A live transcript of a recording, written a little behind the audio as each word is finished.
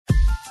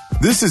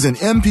This is an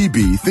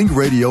MPB Think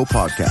Radio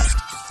podcast.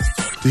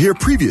 To hear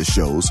previous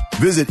shows,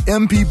 visit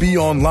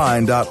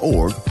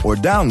mpbonline.org or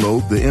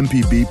download the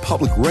MPB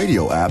Public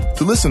Radio app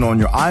to listen on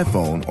your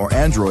iPhone or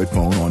Android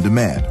phone on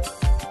demand.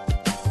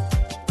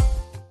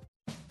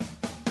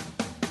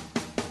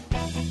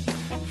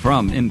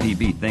 From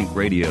MPB Think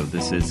Radio,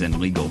 this is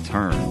In Legal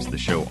Terms, the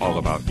show all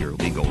about your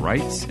legal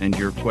rights and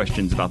your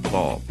questions about the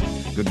law.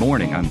 Good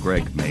morning, I'm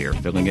Greg Mayer,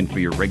 filling in for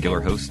your regular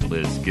host,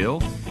 Liz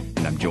Gill.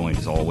 And I'm joined,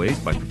 as always,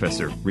 by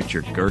Professor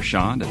Richard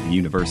Gershon at the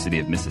University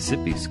of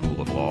Mississippi School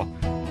of Law.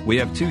 We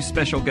have two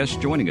special guests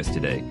joining us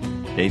today,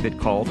 David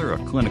Calder, a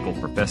clinical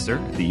professor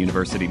at the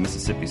University of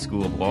Mississippi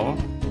School of Law,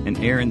 and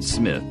Aaron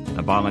Smith,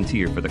 a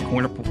volunteer for the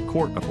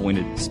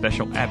court-appointed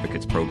Special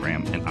Advocates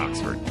Program in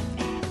Oxford.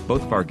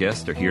 Both of our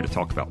guests are here to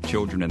talk about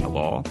children and the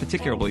law,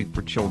 particularly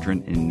for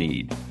children in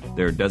need.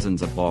 There are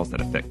dozens of laws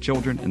that affect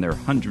children, and there are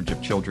hundreds of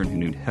children who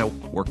need help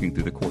working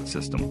through the court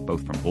system,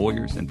 both from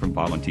lawyers and from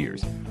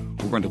volunteers.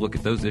 We're going to look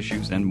at those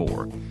issues and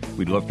more.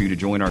 We'd love for you to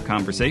join our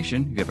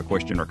conversation. If you have a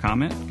question or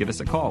comment, give us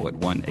a call at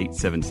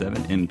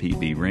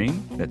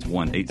 1-877-MPB-RING. That's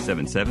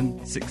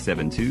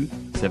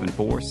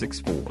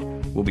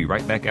 1-877-672-7464. We'll be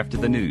right back after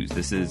the news.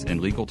 This is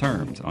In Legal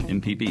Terms on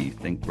MPB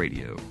Think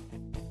Radio.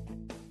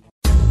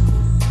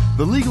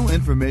 The legal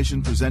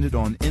information presented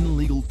on In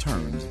Legal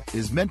Terms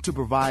is meant to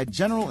provide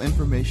general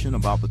information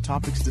about the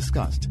topics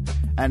discussed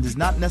and is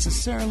not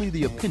necessarily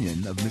the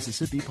opinion of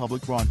Mississippi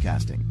Public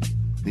Broadcasting.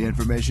 The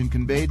information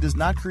conveyed does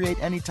not create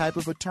any type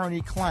of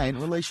attorney-client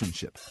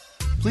relationship.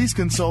 Please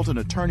consult an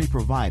attorney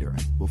provider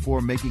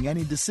before making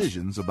any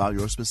decisions about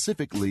your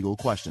specific legal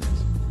questions.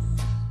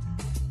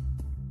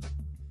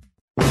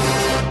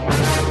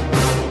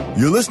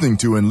 You're listening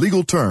to In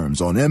Legal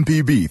Terms on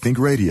MPB Think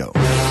Radio.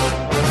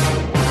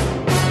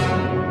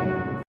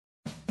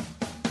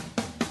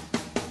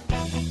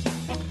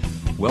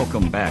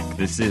 Welcome back.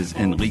 This is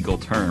In Legal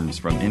Terms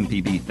from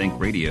MPB Think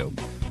Radio.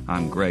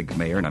 I'm Greg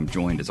Mayer, and I'm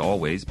joined, as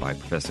always, by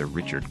Professor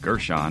Richard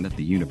Gershon at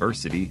the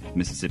University of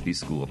Mississippi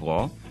School of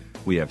Law.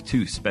 We have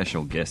two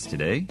special guests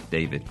today,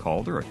 David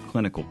Calder, a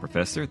clinical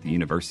professor at the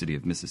University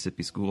of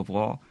Mississippi School of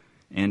Law,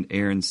 and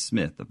Aaron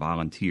Smith, a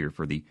volunteer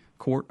for the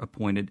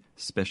Court-Appointed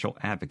Special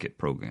Advocate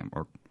Program,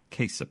 or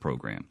CASA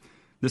program.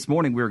 This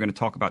morning, we're going to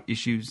talk about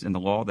issues in the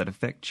law that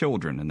affect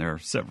children, and there are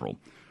several.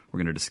 We're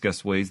going to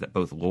discuss ways that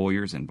both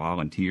lawyers and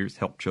volunteers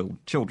help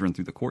children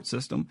through the court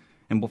system,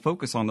 and we'll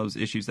focus on those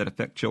issues that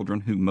affect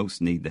children who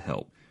most need the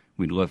help.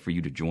 We'd love for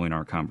you to join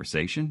our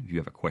conversation. If you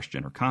have a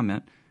question or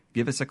comment,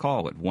 give us a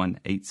call at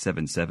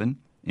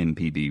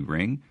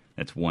 1-877-MPB-RING.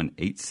 That's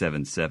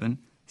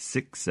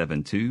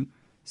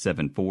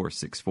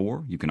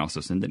 1-877-672-7464. You can also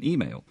send an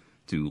email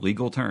to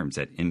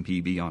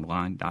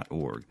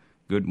legalterms@mpbonline.org.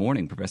 Good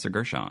morning, Professor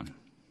Gershon.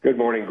 Good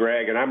morning,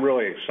 Greg, and I'm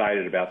really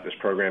excited about this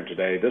program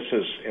today. This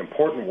is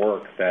important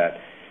work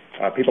that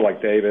people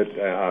like David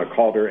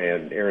Calder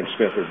and Aaron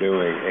Smith are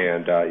doing,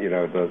 and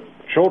the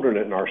children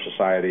in our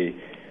society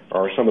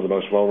are some of the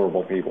most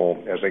vulnerable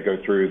people as they go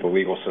through the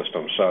legal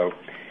system. So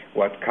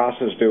what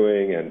CASA is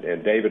doing,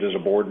 and David is a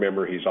board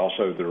member. He's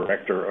also the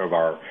director of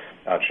our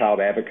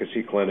Child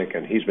Advocacy Clinic,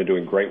 and he's been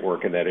doing great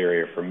work in that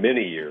area for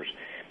many years.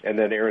 And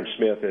then Aaron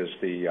Smith is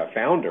the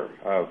founder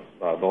of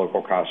the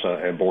local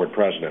CASA and board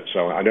president.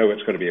 So I know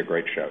it's going to be a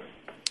great show.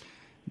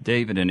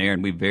 David and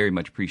Aaron, we very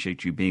much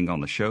appreciate you being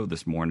on the show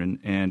this morning.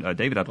 And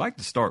David, I'd like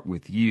to start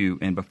with you.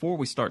 And before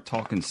we start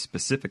talking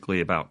specifically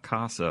about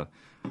CASA,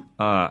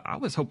 I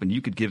was hoping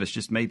you could give us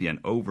just maybe an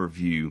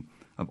overview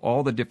of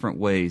all the different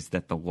ways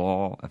that the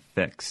law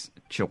affects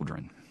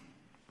children.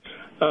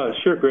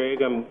 Sure,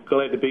 Greg. I'm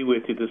glad to be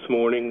with you this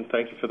morning.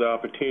 Thank you for the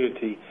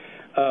opportunity.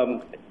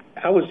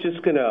 I was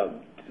just going to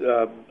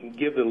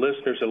give the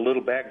listeners a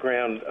little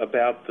background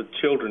about the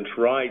children's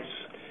rights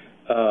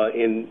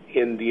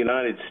in the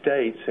United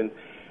States. And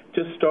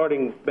just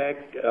starting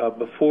back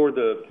before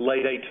the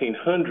late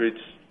 1800s,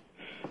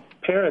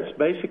 parents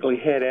basically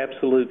had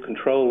absolute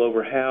control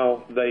over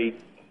how they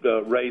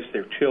raised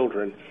their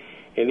children.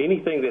 And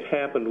anything that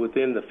happened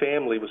within the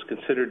family was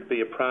considered to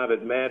be a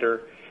private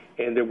matter,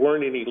 and there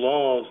weren't any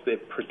laws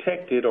that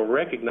protected or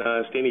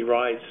recognized any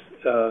rights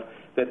that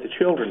the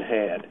children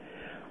had.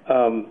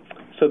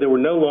 So there were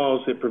no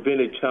laws that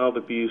prevented child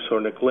abuse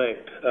or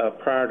neglect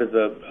prior to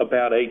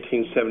about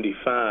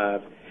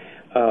 1875.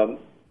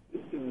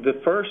 The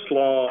first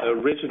law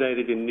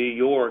originated in New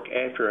York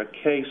after a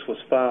case was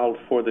filed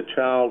for the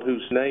child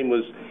whose name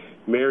was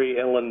Mary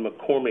Ellen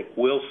McCormick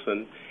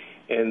Wilson,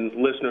 and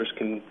listeners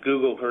can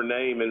Google her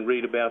name and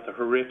read about the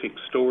horrific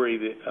story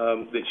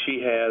that she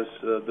has,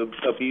 the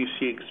abuse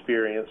she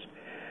experienced.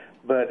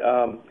 But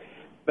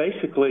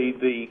basically,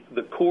 the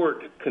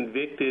court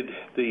convicted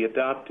the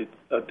adoptive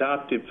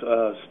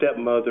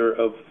stepmother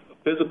of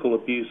physical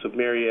abuse of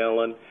Mary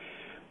Ellen,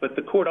 but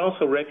the court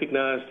also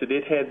recognized that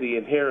it had the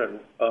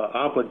inherent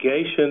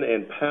obligation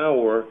and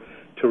power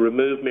to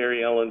remove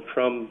Mary Ellen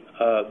from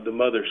the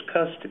mother's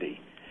custody.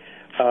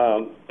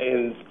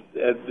 And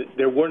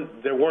there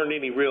weren't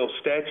any real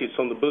statutes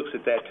on the books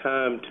at that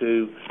time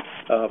to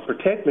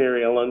protect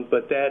Mary Ellen,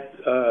 but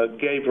that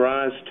gave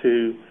rise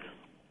to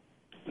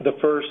the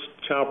first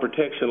child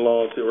protection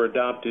laws that were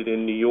adopted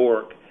in New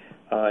York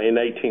in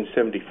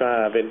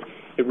 1875, and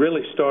it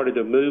really started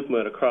a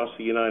movement across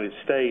the United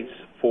States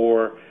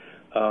for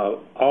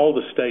all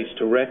the states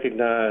to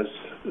recognize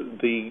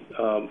the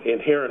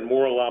inherent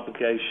moral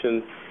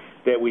obligation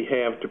that we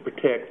have to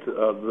protect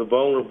the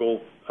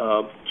vulnerable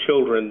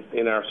children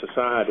in our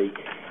society,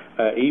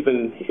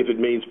 even if it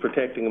means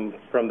protecting them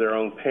from their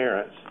own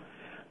parents.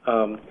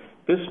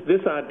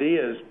 This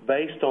idea is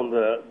based on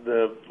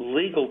the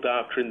legal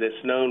doctrine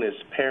that's known as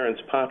parens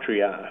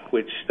patriae,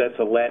 which that's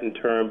a Latin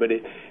term, but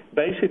it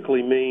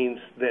basically means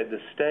that the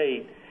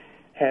state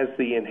has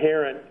the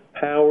inherent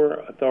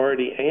power,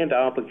 authority, and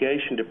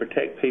obligation to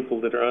protect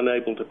people that are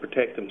unable to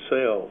protect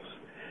themselves.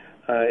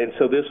 And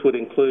so this would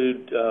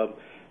include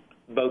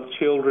both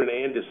children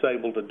and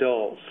disabled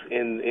adults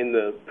in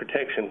the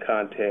protection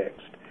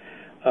context.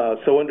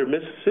 So under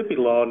Mississippi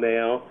law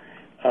now,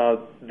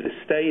 the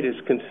state is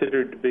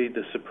considered to be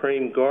the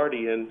supreme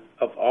guardian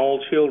of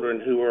all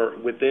children who are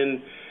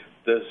within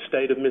the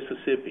state of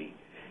Mississippi.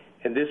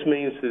 And this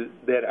means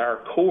that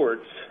our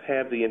courts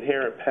have the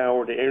inherent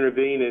power to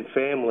intervene in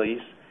families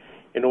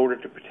in order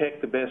to protect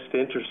the best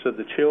interests of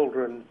the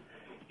children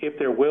if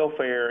their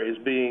welfare is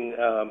being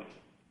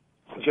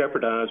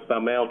jeopardized by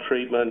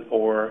maltreatment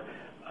or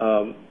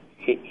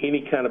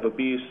any kind of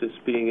abuse that's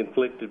being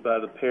inflicted by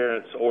the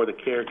parents or the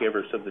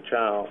caregivers of the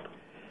child.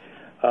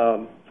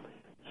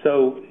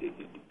 So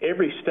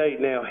every state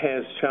now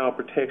has child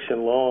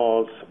protection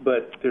laws,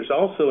 but there's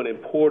also an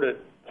important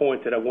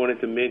point that I wanted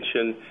to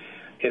mention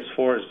as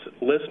far as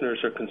listeners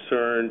are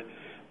concerned,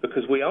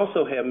 because we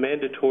also have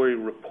mandatory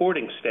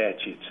reporting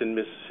statutes in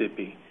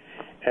Mississippi.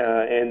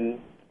 And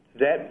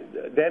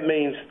that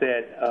means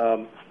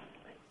that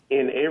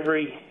in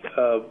every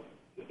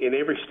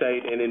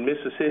state, and in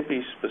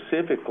Mississippi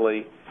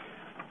specifically,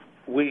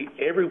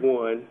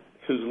 everyone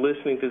who's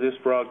listening to this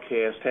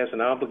broadcast has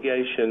an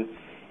obligation,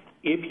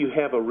 if you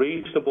have a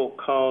reasonable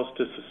cause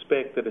to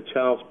suspect that a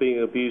child's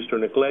being abused or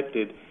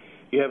neglected,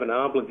 you have an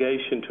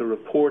obligation to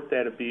report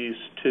that abuse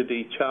to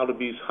the child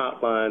abuse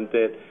hotline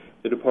that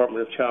the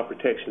Department of Child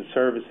Protection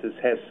Services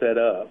has set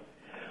up.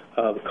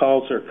 The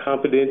calls are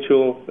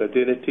confidential,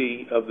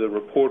 identity of the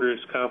reporter is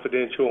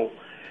confidential,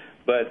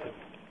 but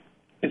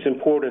it's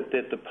important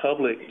that the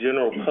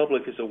general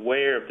public is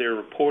aware of their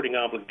reporting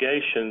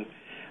obligation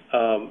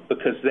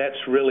because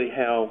that's really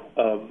how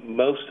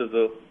most of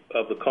the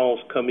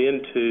calls come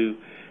into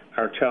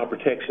our Child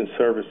Protection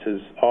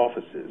Services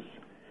offices.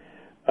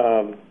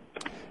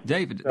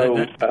 David,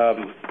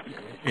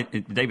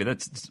 David,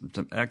 that's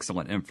some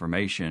excellent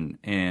information.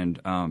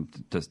 And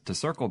to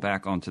circle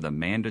back onto the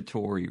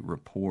mandatory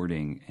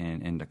reporting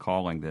and to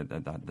calling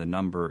the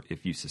number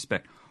if you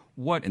suspect,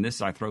 and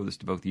I throw this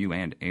to both you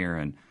and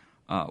Aaron,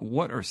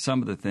 what are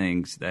some of the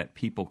things that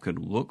people could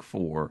look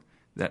for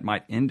that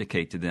might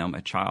indicate to them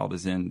a child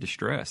is in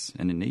distress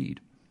and in need?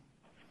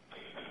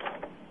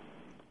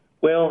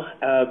 Well,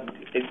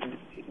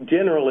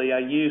 generally I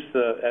use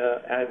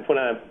when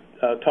I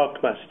talk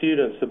to my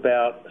students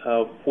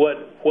about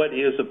what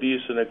is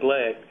abuse and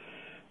neglect,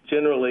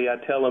 generally I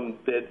tell them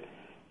that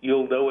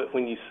you'll know it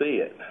when you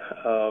see it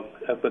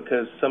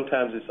because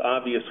sometimes it's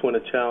obvious when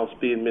a child's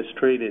being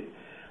mistreated.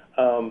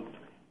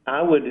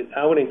 I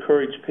would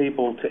encourage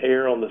people to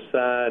err on the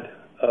side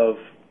of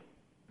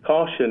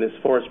caution as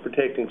far as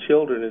protecting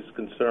children is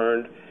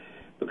concerned,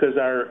 because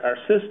our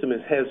system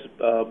has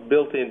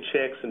built-in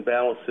checks and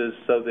balances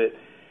so that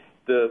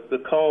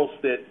the calls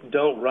that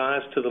don't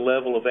rise to the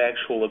level of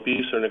actual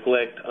abuse or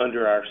neglect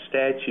under our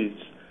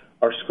statutes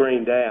are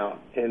screened out.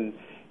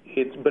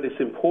 But it's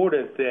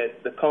important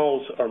that the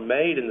calls are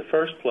made in the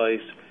first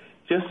place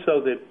just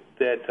so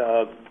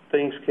that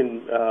things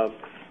can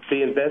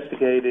be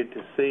investigated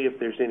to see if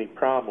there's any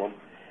problem.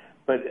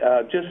 But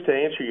just to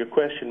answer your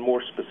question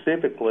more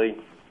specifically,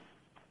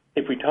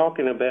 if we're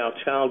talking about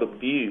child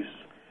abuse,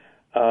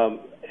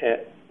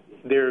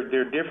 there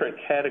are different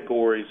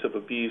categories of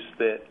abuse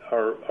that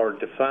are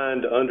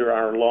defined under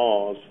our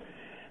laws.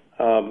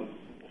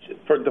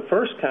 For the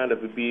first kind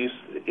of abuse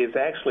is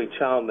actually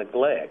child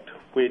neglect,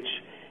 which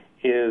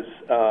is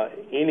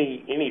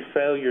any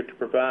failure to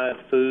provide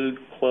food,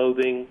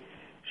 clothing,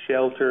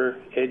 shelter,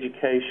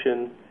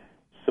 education,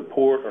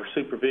 support, or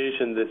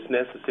supervision that's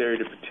necessary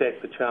to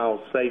protect the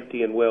child's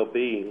safety and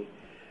well-being.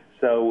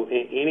 So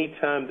any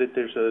time that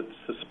there's a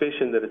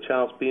suspicion that a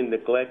child's being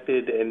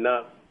neglected and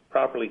not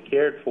properly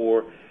cared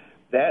for,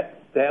 that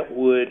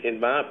would, in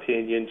my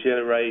opinion,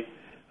 generate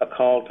a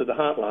call to the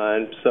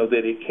hotline so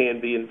that it can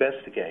be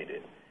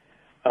investigated.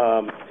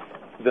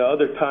 The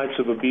other types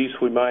of abuse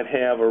we might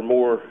have are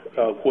more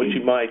what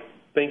you might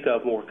think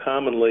of more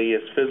commonly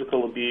as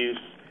physical abuse,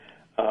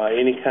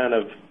 any kind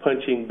of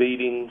punching,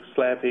 beating,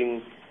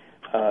 slapping,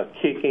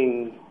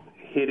 kicking,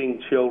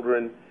 hitting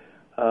children.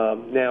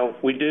 Now,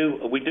 we do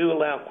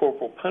allow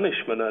corporal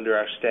punishment under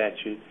our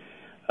statute,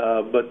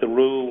 but the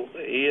rule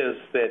is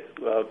that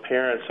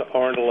parents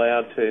aren't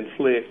allowed to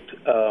inflict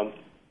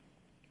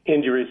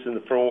injuries in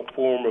the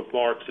form of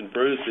marks and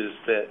bruises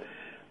that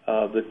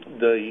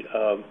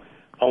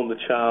on the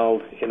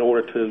child in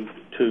order to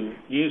to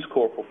use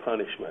corporal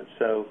punishment.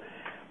 So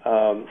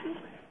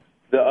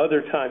the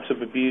other types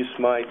of abuse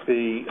might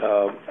be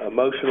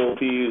emotional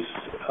abuse,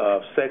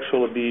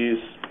 sexual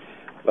abuse,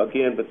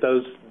 again, but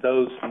those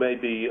may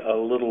be a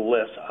little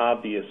less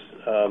obvious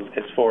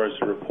as far as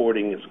the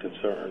reporting is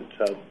concerned.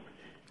 So,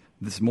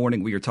 this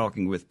morning we are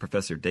talking with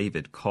Professor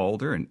David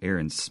Calder and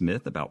Aaron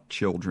Smith about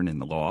children in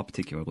the law,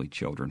 particularly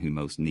children who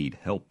most need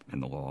help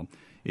in the law.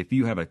 If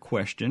you have a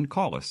question,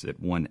 call us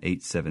at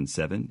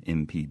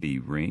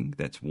 1-877-MPB-RING.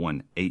 That's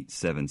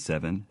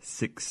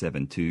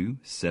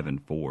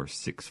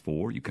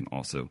 1-877-672-7464. You can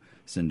also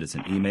send us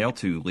an email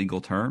to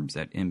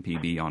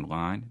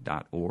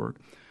legalterms@mpbonline.org.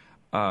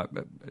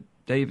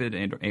 David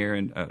and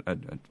Aaron,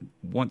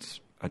 once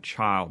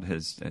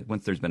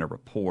there's been a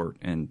report,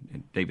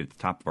 and David, at the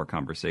top of our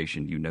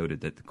conversation, you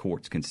noted that the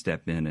courts can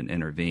step in and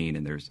intervene,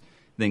 and there's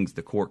things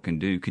the court can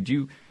do. Could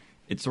you,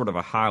 it's sort of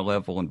a high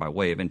level and by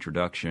way of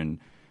introduction,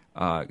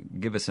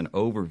 give us an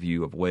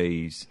overview of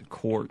ways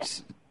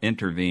courts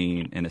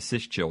intervene and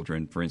assist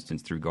children, for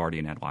instance, through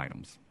guardian ad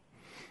litems?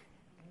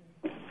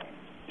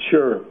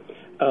 Sure.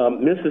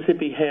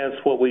 Mississippi has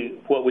what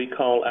we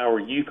call our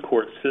youth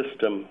court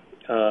system.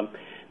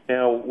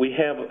 Now we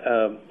have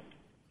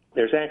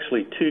there's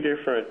actually two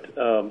different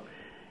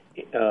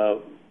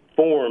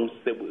forms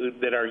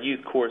that our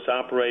youth courts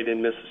operate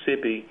in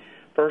Mississippi.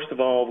 First of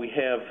all, we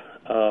have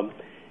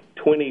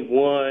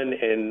 21,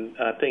 and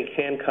I think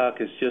Hancock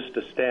has just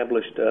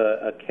established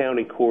a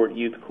county court,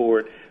 youth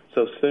court,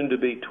 so soon to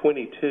be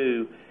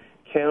 22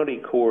 county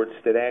courts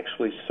that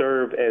actually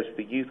serve as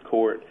the youth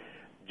court,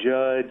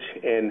 judge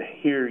and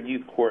hear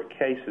youth court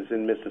cases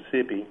in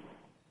Mississippi.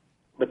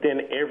 But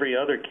then every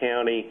other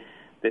county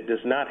that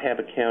does not have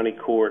a county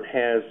court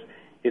has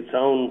its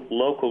own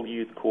local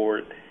youth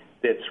court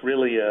that's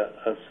really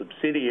a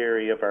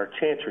subsidiary of our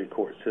chancery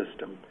court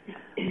system.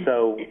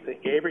 So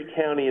every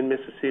county in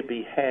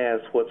Mississippi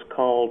has what's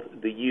called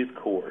the youth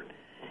court.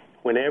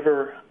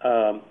 Whenever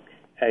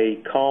a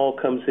call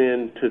comes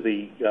in to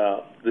the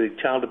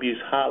child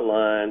abuse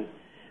hotline,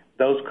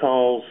 those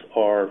calls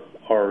are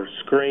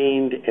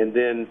screened, and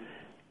then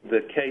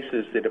the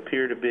cases that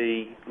appear to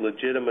be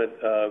legitimate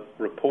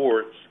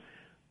reports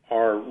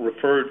are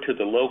referred to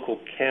the local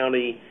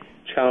county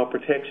Child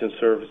Protection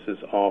Services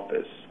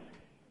office.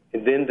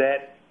 And then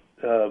that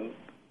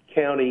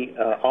county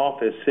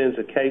office sends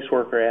a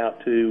caseworker out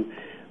to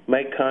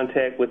make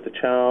contact with the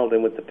child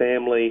and with the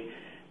family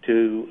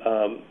to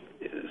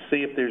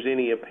see if there's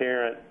any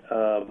apparent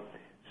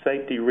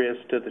safety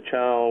risk to the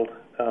child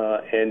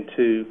and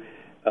to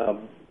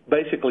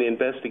basically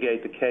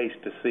investigate the case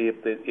to see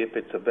if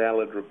it's a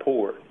valid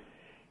report.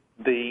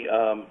 The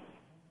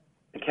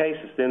case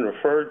is then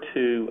referred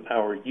to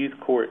our youth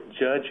court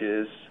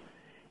judges,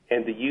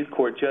 and the youth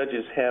court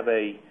judges have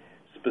a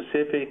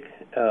specific,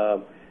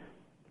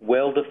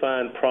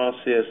 well-defined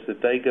process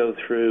that they go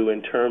through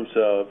in terms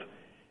of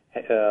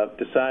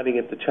deciding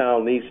if the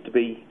child needs to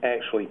be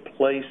actually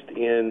placed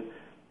in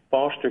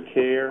foster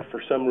care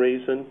for some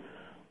reason,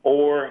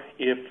 or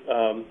if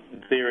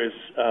there is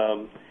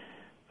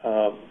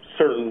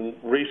certain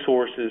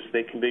resources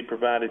that can be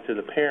provided to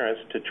the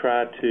parents to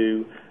try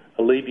to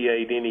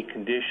alleviate any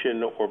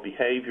condition or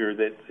behavior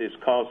that is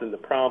causing the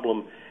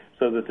problem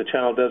so that the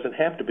child doesn't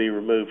have to be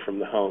removed from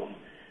the home.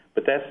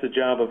 But that's the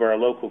job of our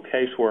local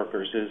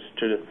caseworkers, is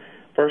to,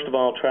 first of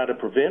all, try to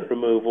prevent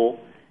removal,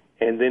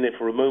 and then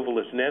if removal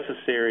is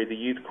necessary, the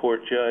youth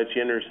court judge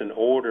enters an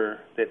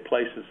order that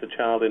places the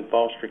child in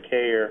foster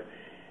care,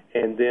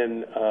 and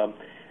then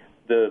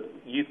the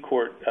youth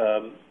court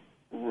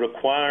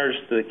requires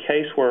the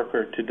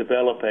caseworker to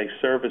develop a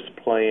service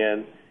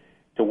plan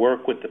to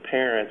work with the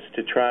parents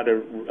to try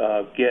to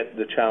get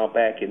the child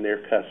back in their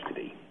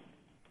custody.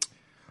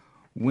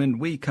 When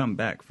we come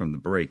back from the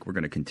break, we're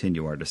going to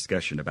continue our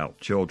discussion about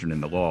children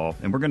in the law,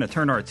 and we're going to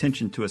turn our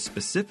attention to a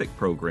specific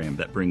program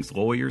that brings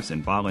lawyers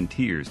and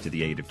volunteers to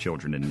the aid of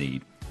children in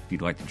need. If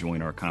you'd like to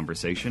join our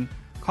conversation,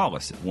 call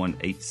us at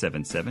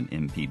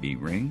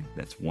 1-877-MPB-RING.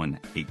 That's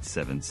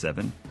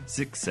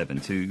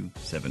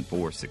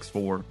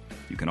 1-877-672-7464.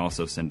 You can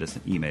also send us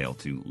an email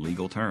to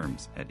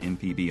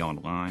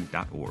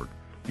legalterms@mpbonline.org.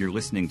 You're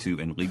listening to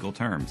In Legal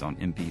Terms on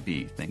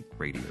MPB Think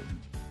Radio.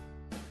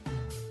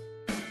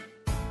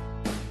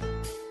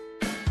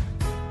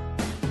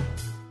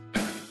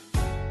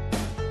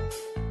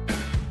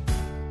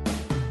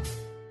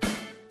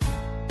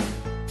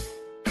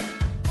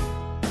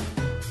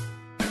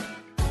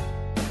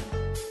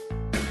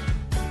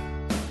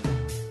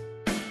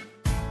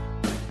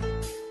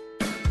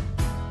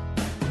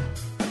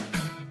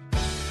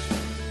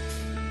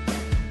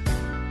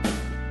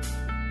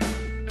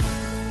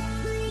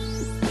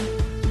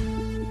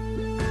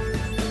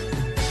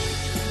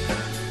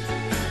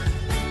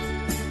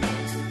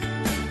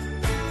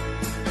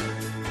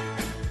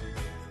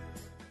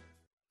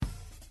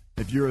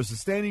 If you're a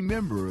sustaining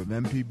member of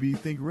MPB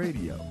Think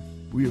Radio,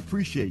 we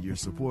appreciate your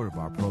support of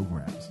our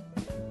programs.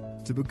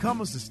 To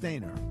become a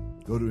sustainer,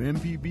 go to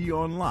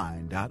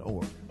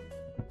mpbonline.org.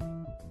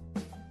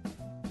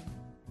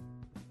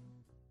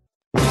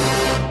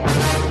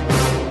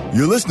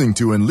 You're listening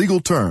to In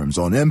Legal Terms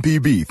on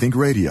MPB Think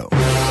Radio.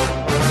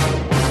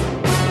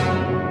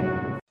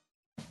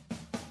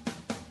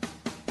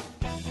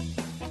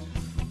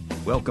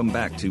 Welcome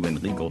back to In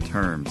Legal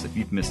Terms. If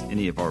you've missed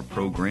any of our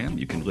program,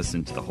 you can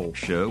listen to the whole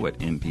show at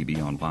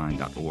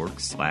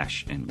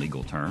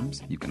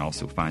mpbonline.org/inlegalterms. You can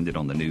also find it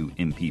on the new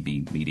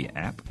MPB Media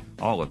app.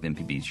 All of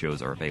MPB's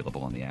shows are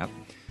available on the app.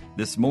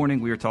 This morning,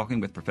 we are talking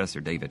with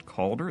Professor David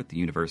Calder at the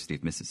University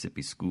of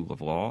Mississippi School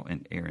of Law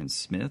and Aaron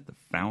Smith, the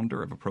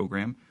founder of a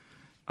program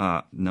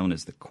known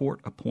as the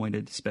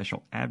Court-Appointed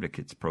Special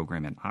Advocates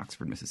Program in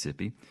Oxford,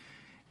 Mississippi.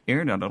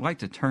 Aaron, I'd like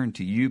to turn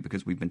to you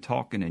because we've been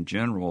talking in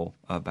general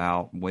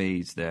about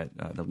ways that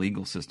the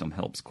legal system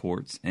helps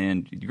courts.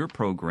 And your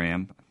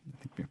program,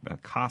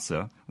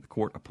 CASA, the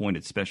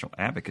Court-Appointed Special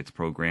Advocates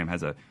Program,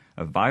 has a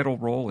vital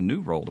role, a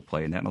new role to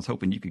play in that. And I was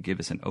hoping you could give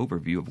us an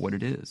overview of what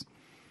it is.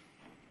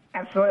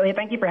 Absolutely.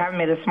 Thank you for having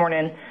me this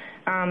morning.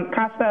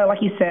 CASA,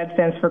 like you said,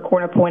 stands for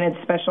Court-Appointed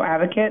Special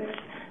Advocates.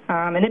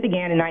 And it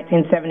began in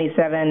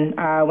 1977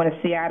 when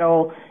a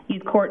Seattle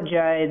youth court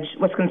judge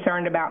was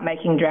concerned about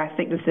making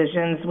drastic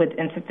decisions with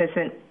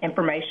insufficient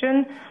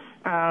information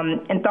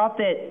and thought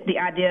that the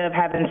idea of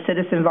having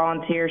citizen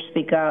volunteers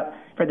speak up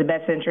for the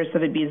best interests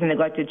of abused and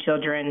neglected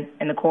children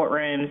in the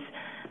courtrooms.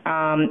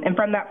 And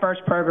from that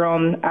first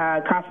program,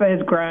 CASA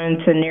has grown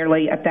to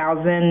nearly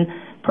 1,000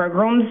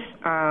 programs,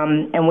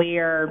 and we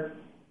are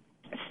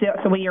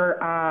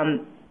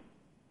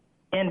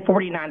in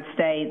 49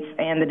 states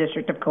and the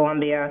District of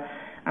Columbia.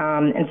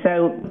 And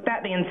so with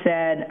that being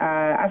said,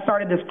 I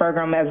started this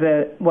program I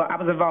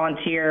was a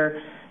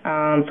volunteer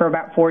for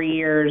about 4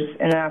 years,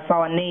 and then I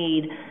saw a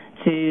need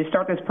to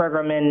start this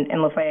program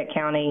in Lafayette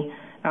County.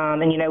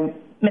 And, you know,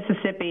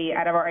 Mississippi,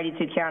 out of our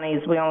 82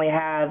 counties, we only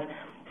have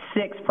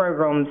 6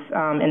 programs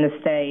in the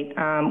state,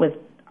 with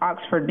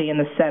Oxford being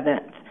the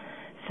 7th.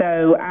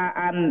 So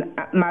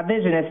my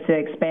vision is to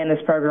expand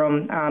this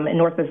program in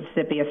North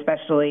Mississippi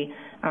especially,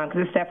 because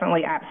it's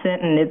definitely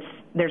absent, and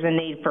there's a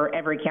need for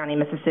every county in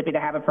Mississippi to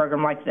have a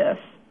program like this.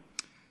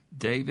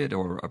 David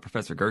or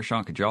Professor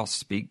Gershon, could you all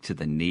speak to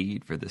the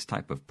need for this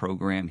type of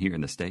program here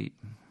in the state?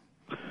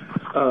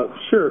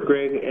 Sure,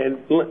 Greg. And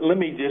let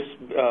me just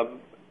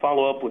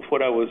follow up with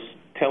what I was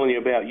telling you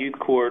about youth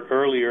court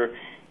earlier.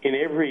 In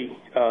every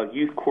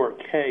youth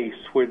court case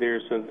where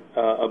there's an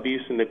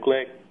abuse and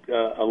neglect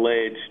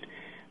alleged,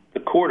 the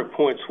court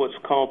appoints what's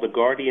called the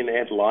guardian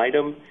ad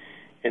litem,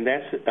 and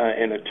that's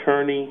an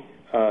attorney,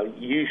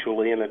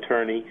 usually an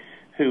attorney,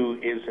 who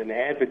is an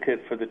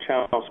advocate for the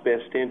child's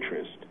best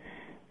interest.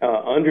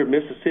 Under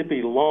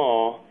Mississippi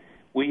law,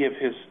 we have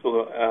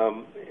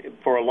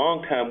for a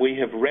long time, we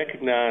have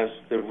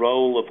recognized the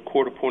role of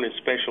court-appointed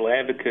special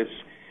advocates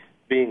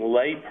being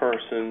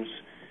laypersons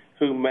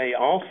who may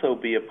also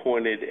be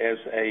appointed as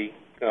a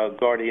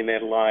guardian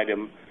ad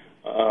litem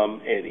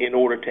in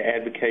order to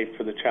advocate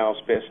for the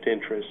child's best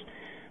interest.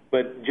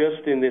 But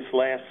just in this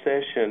last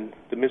session,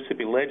 the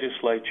Mississippi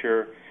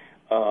legislature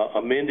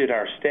amended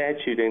our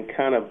statute and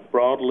kind of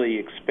broadly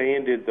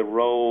expanded the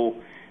role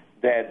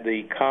that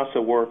the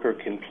CASA worker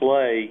can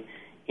play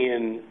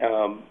in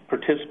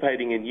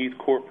participating in youth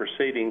court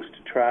proceedings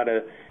to try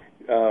to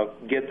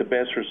get the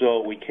best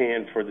result we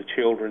can for the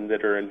children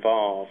that are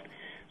involved.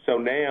 So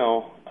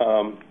now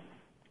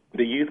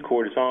the youth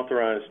court is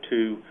authorized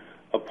to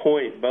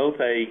appoint both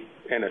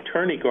an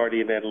attorney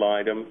guardian ad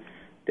litem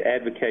to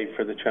advocate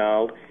for the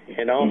child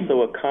and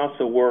also a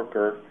CASA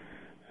worker,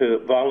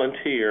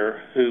 volunteer,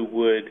 who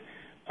would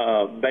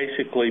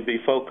basically be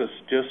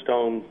focused just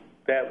on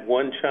that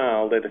one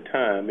child at a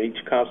time.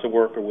 Each CASA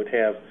worker would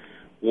have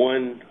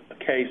one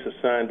case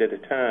assigned at a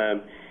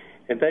time,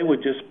 and they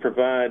would just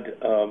provide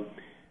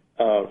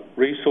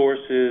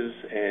resources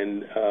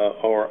and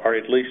or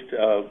at least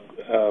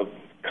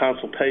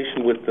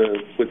consultation with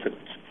the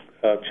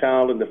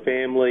child and the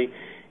family,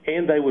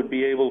 and they would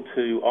be able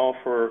to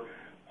offer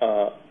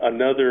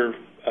another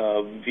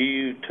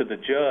view to the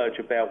judge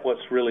about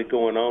what's really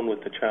going on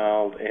with the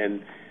child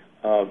and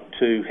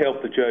to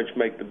help the judge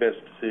make the best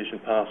decision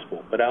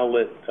possible. But I'll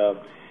let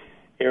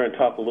Aaron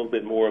talk a little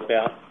bit more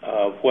about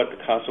what the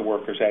CASA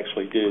workers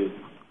actually do.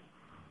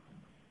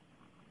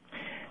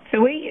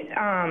 So we,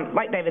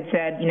 like David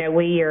said, you know,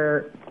 we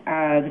are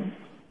a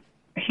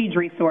huge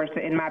resource,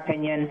 in my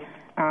opinion,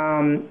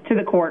 to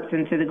the courts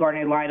and to the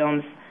guardian ad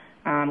litems,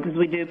 because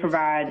we do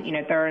provide, you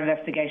know, thorough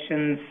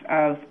investigations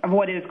of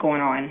what is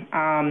going on.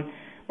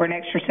 We're an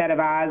extra set of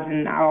eyes,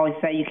 and I always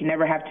say you can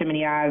never have too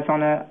many eyes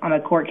on a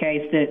court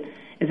case that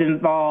is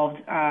involved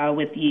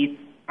with youth.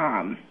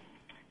 So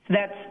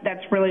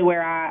that's really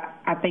where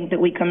I think that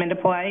we come into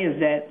play, is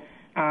that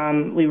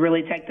we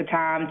really take the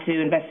time to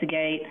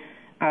investigate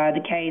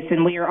the case,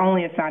 and we are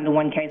only assigned to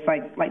one case,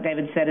 like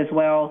David said as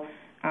well,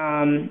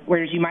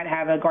 whereas you might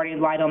have a guardian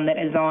ad litem that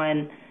is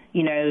on,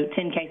 you know,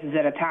 10 cases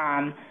at a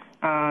time,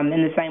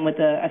 and the same with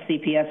a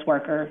CPS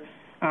worker.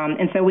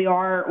 And so we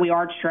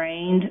are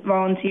trained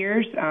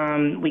volunteers.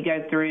 We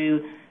go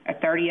through a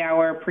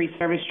 30-hour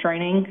pre-service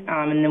training,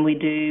 and then we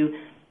do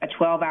a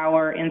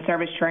 12-hour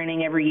in-service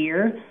training every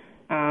year.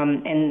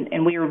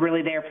 and we are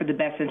really there for the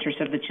best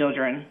interest of the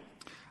children.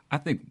 I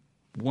think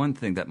one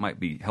thing that might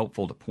be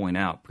helpful to point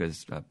out,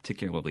 because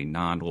particularly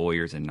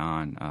non-lawyers and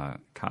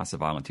non-CASA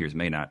volunteers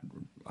may not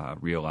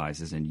realize,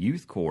 is in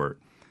youth court,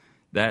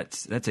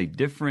 that's a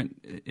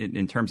different,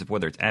 in terms of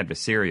whether it's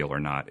adversarial or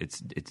not,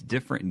 it's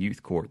different in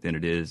youth court than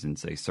it is in,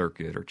 say,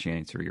 circuit or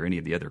chancery or any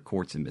of the other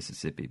courts in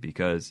Mississippi,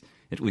 because,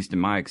 at least in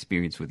my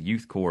experience with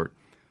youth court,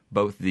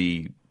 both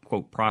the,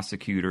 quote,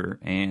 prosecutor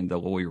and the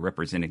lawyer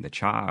representing the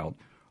child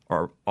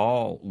are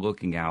all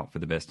looking out for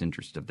the best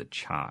interest of the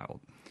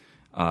child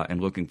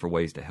and looking for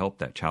ways to help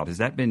that child. Has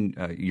that been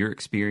your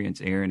experience,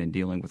 Aaron, in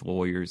dealing with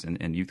lawyers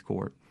and youth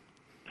court?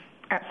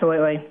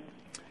 Absolutely.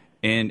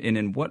 And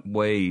in what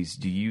ways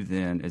do you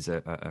then, as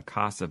a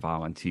CASA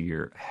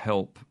volunteer,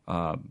 help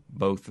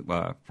both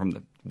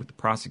with the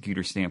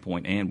prosecutor's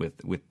standpoint and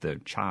with the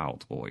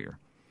child's lawyer?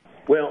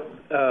 Well,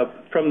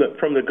 from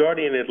the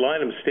guardian ad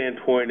litem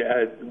standpoint,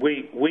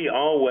 we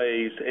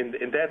always, and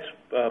that's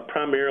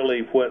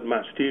primarily what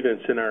my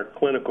students in our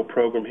clinical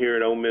program here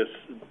at Ole Miss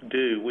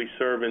do. We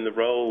serve in the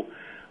role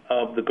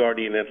of the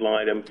guardian ad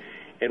litem,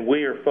 and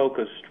we are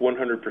focused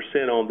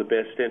 100% on the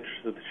best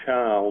interest of the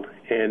child.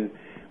 And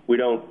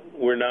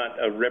we're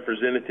not a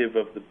representative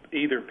of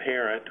either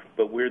parent,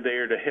 but we're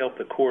there to help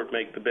the court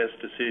make the best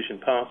decision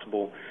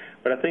possible.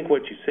 But I think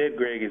what you said,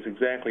 Greg, is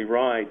exactly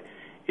right.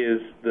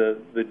 Is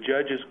the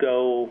judge's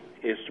goal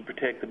is to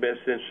protect the best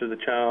interest of the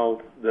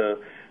child. The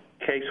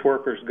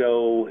caseworker's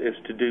goal is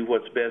to do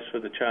what's best for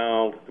the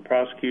child. The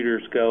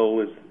prosecutor's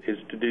goal is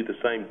to do the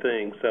same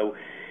thing. So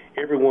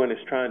everyone is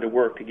trying to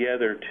work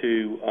together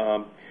to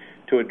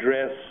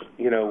address,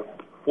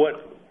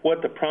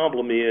 what the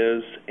problem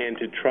is, and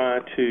to try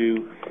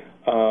to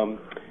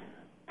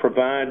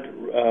provide.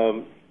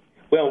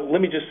 Well,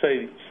 let me just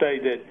say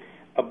that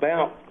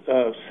about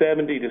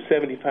 70 to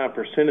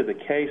 75% of the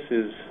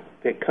cases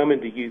that come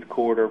into youth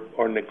court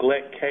are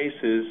neglect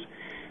cases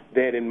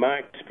that, in my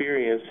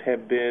experience,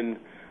 have been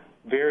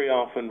very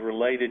often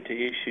related to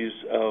issues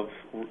of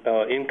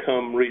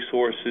income,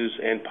 resources,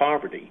 and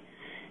poverty.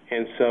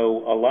 And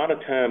so a lot of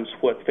times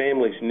what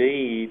families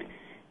need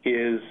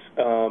is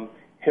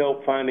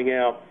help finding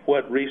out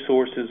what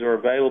resources are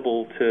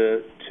available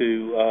to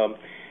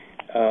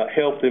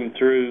help them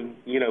through,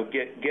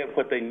 get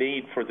what they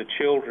need for the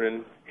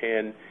children,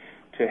 and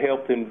to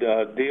help them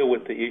deal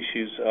with the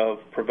issues of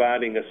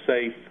providing a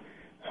safe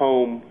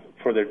home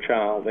for their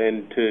child,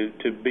 and to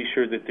be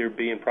sure that they're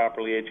being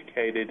properly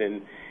educated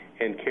and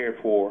cared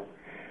for.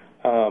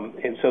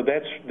 And so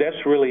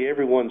that's really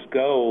everyone's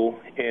goal.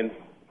 And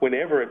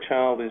whenever a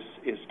child is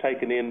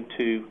taken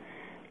into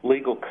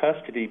legal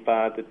custody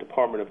by the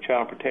Department of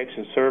Child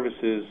Protection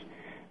Services,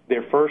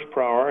 their first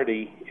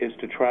priority is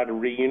to try to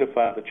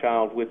reunify the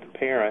child with the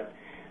parent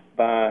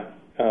by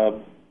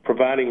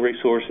providing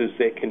resources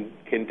that can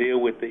deal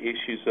with the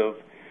issues of,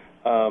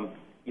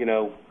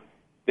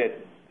 that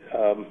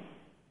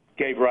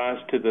gave rise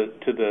to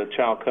the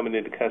child coming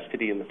into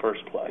custody in the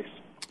first place.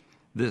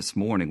 This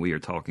morning we are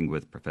talking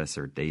with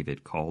Professor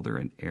David Calder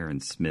and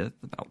Aaron Smith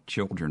about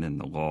children in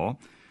the law.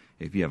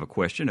 If you have a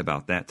question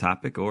about that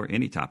topic or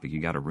any topic, you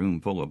got a room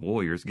full of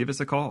lawyers, give us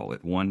a call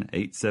at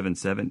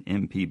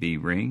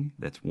 1-877-MPB-RING.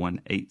 That's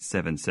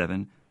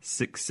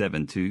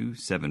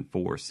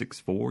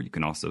 1-877-672-7464. You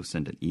can also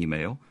send an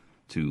email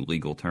to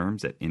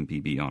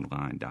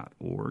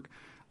legalterms@mpbonline.org.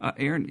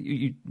 Aaron,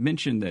 you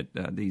mentioned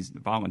that these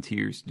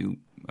volunteers do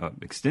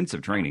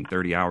extensive training,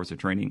 30 hours of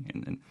training.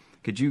 And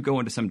could you go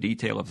into some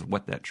detail of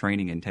what that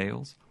training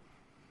entails?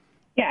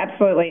 Yeah,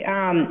 absolutely.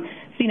 So,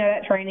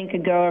 that training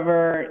could go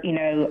over,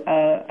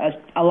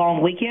 a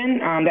long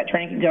weekend. That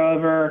training could go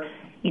over,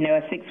 a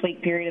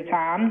 6-week period of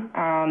time.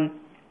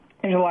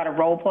 There's a lot of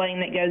role playing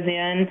that goes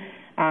in.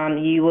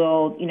 You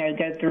will,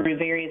 go through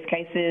various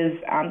cases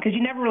because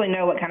you never really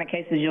know what kind of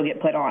cases you'll get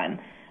put on.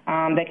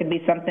 That could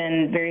be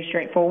something very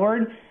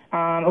straightforward,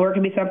 or it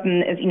could be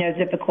something as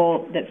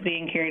difficult that's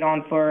being carried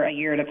on for a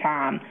year at a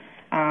time.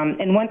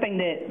 And one thing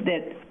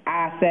that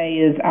I say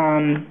is,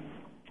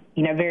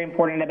 very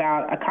important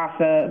about a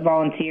CASA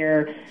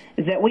volunteer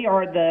is that we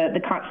are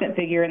the constant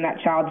figure in that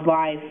child's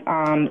life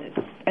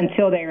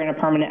until they are in a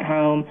permanent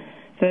home.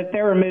 So if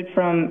they're removed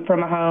from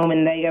a home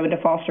and they go into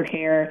foster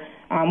care,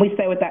 we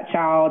stay with that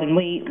child and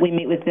we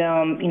meet with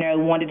them,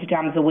 1 to 2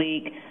 times a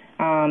week,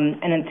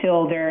 and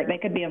until they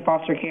could be in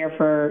foster care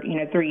for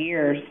 3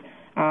 years,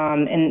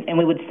 and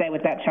we would stay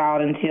with that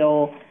child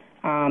until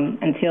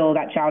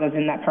that child is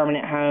in that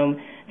permanent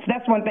home. So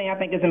that's one thing I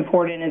think is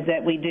important, is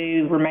that we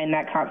do remain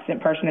that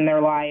constant person in their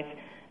life,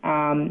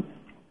 and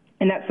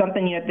that's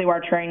something through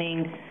our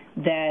training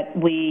that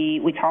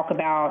we talk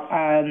about,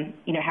 how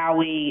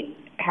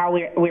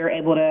we're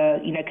able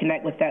to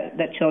connect with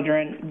the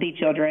children,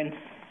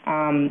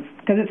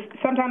 because it's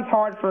sometimes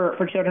hard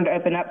for children to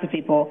open up to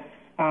people,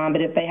 but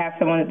if they have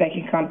someone that they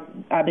can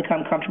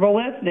become comfortable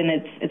with, then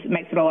it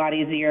makes it a lot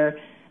easier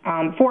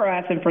for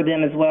us and for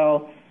them as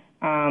well.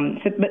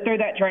 But through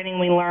that training,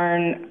 we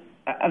learn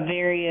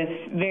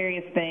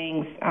various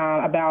things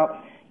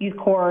about youth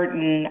court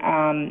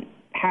and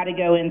how to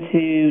go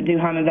into do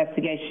home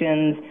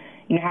investigations,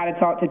 how to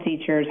talk to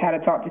teachers, how to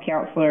talk to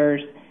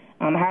counselors,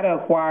 how to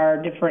acquire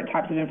different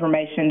types of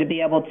information to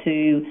be able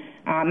to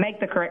make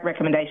the correct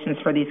recommendations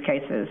for these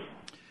cases.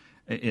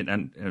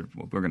 And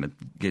we're going to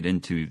get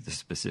into the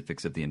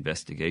specifics of the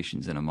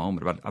investigations in a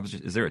moment. But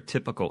is there a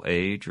typical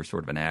age or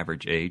sort of an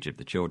average age of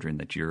the children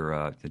that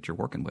you're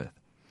working with?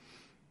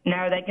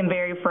 No, they can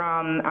vary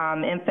from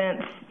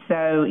infants,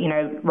 so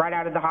right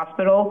out of the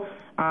hospital,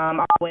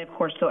 all the way, of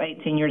course, till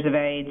 18 years of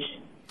age.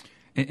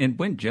 And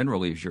when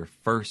generally is your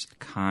first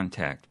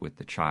contact with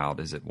the child?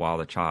 Is it while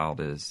the child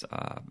is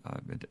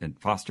in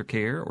foster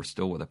care or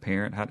still with a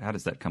parent? How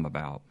does that come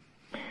about?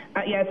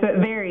 Yeah, so it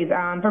varies.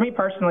 For me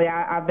personally,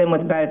 I've been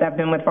with both. I've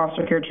been with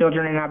foster care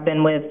children, and I've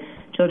been with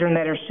children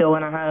that are still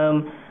in a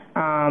home.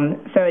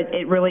 So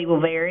it really will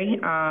vary.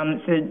 So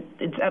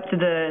it's up to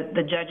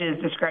the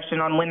judge's discretion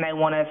on when they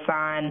want to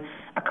assign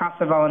a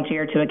CASA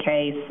volunteer to a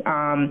case.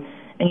 And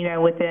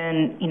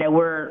within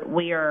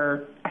we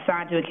are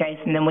assigned to a case,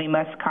 and then we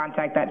must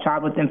contact that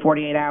child within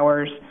 48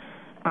 hours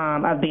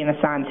of being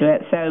assigned to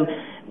it. So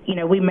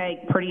we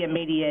make pretty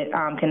immediate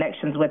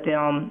connections with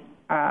them.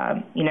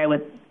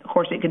 Of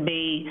course, it could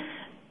be,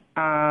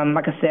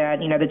 like I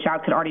said, the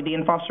child could already be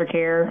in foster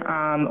care,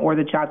 or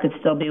the child could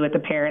still be with the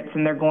parents,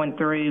 and they're going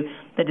through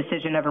the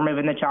decision of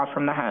removing the child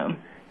from the home.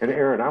 And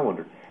Aaron, I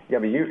wonder,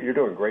 you're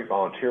doing great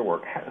volunteer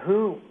work.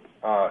 Who,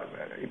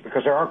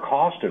 because there are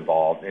costs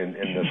involved in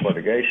this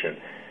litigation,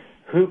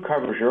 who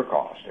covers your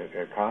cost at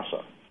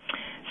CASA?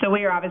 So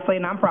we are obviously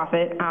a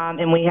nonprofit,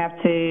 and we have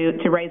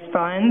to raise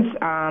funds,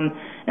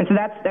 and so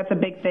that's a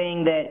big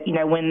thing that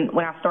when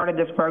I started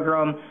this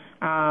program.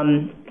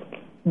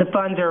 The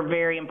funds are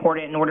very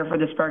important in order for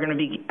this program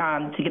to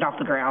get off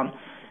the ground.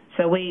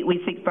 So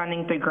we seek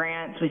funding through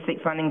grants, we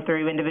seek funding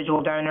through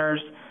individual donors,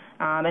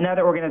 and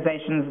other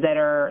organizations that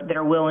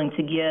are willing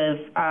to give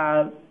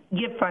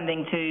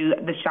funding to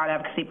the child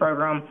advocacy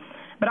program,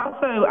 but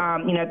also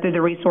through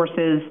the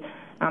resources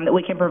that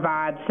we can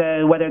provide.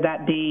 So whether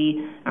that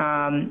be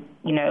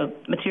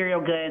material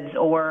goods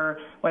or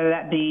whether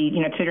that be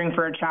tutoring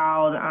for a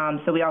child.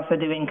 So we also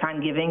do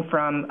in-kind giving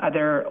from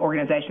other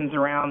organizations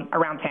around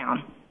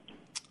town.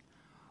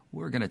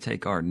 We're going to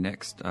take our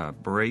next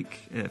break.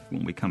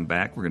 When we come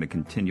back, we're going to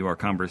continue our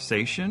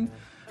conversation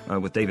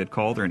with David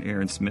Calder and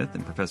Aaron Smith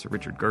and Professor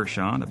Richard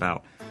Gershon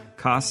about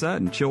CASA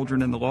and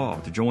children in the law.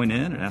 To join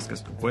in and ask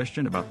us a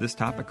question about this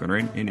topic or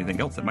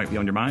anything else that might be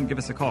on your mind, give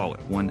us a call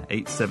at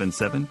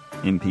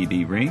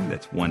 1-877-MPB-RING.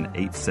 That's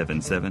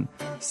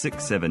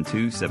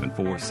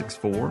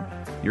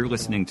 1-877-672-7464. You're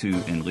listening to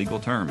In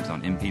Legal Terms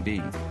on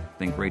MPB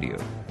Think Radio.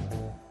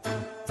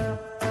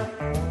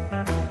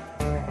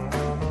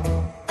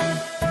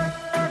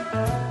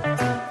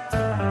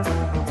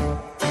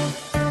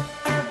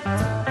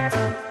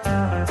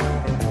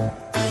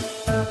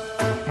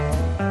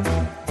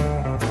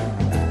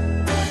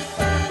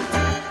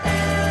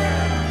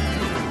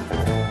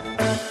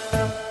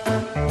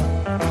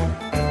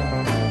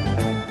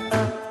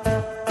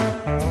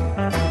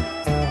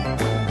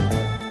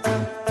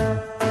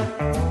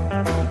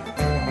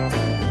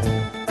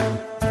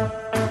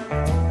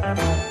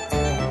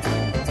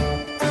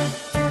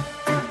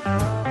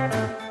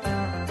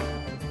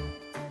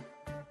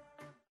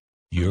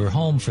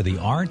 For the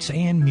arts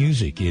and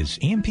music is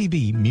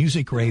MPB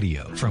Music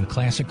Radio. From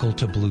classical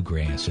to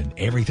bluegrass and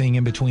everything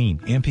in between,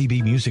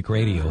 MPB Music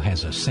Radio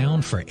has a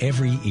sound for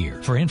every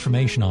ear. For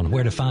information on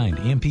where to find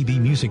MPB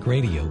Music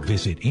Radio,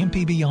 visit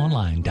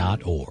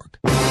mpbonline.org.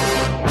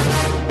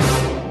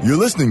 You're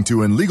listening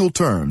to In Legal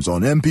Terms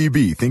on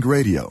MPB Think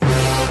Radio.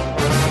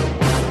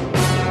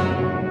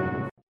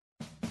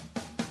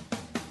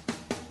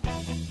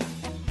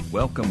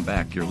 Welcome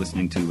back. You're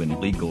listening to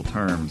In Legal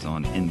Terms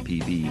on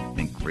MPB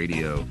Think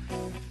Radio.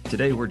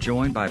 Today we're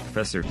joined by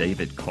Professor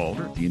David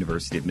Calder at the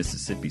University of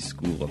Mississippi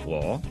School of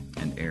Law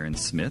and Aaron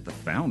Smith, the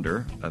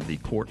founder of the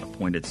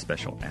Court-Appointed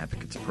Special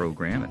Advocates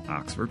Program at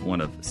Oxford,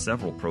 one of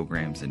several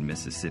programs in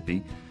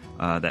Mississippi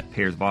that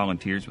pairs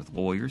volunteers with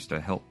lawyers to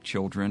help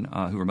children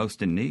who are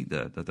most in need,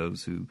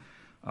 those who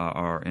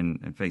are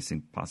in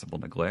facing possible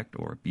neglect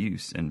or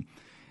abuse. And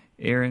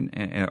Aaron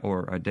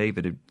or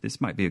David,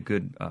 this might be a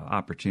good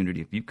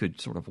opportunity if you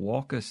could sort of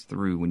walk us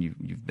through when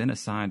you've been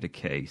assigned a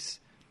case,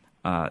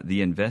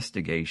 the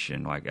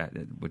investigation,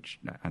 which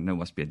I know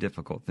must be a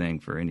difficult thing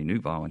for any new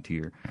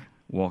volunteer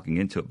walking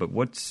into it. But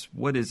what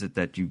is it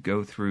that you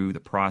go through, the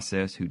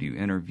process? Who do you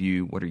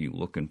interview? What are you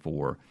looking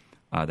for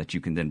that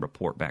you can then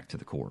report back to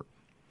the court?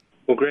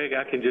 Well, Greg,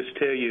 I can just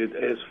tell you,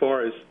 as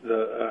far as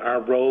our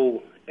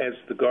role as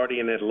the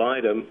guardian ad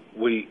litem,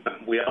 we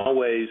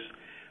always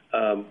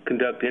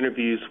conduct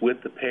interviews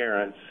with the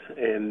parents,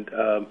 and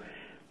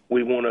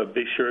we want to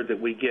be sure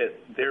that we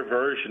get their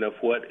version of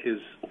what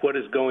is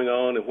going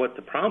on and what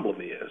the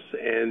problem is,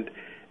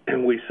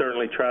 and we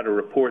certainly try to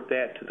report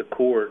that to the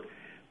court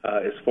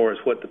as far as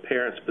what the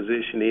parents'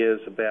 position is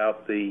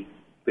about the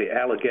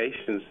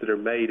allegations that are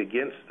made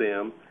against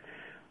them.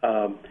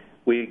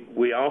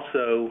 We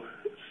also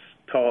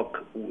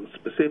talk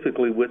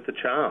specifically with the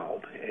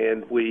child,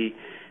 and we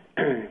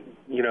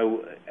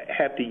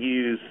have to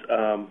use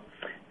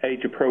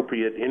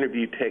age-appropriate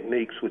interview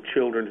techniques with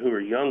children who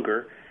are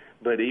younger,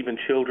 but even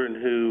children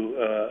who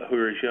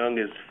are as young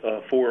as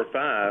 4 or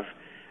 5,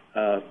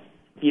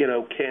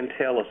 can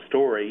tell a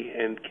story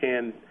and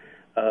can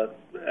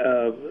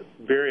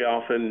very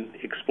often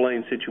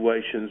explain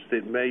situations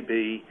that may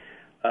be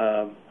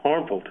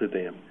harmful to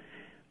them.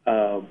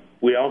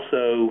 We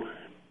also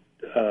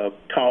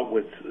talk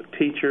with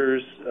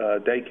teachers,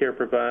 daycare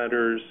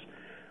providers.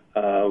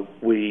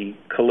 We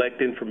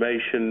collect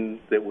information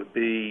that would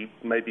be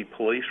maybe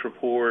police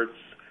reports,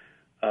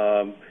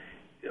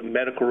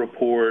 medical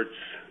reports,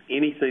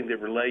 anything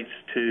that relates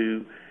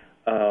to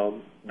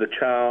the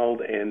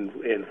child and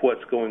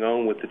what's going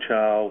on with the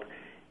child.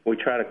 We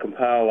try to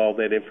compile all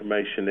that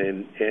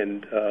information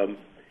and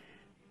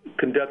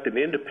conduct an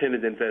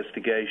independent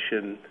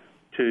investigation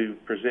to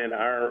present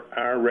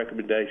our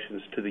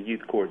recommendations to the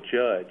youth court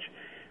judge.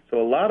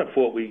 So a lot of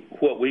what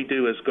we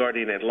do as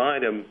guardian ad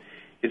litem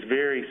is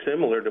very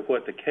similar to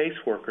what the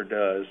caseworker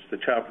does, the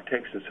Child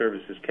Protection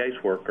Services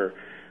caseworker,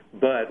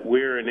 but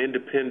we're an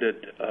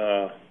independent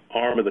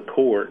arm of the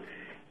court,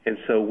 and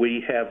so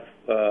we have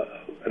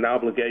an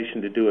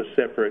obligation to do a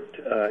separate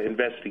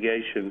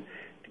investigation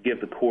to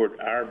give the court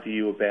our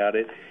view about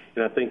it.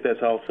 And I think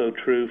that's also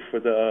true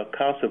for the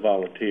CASA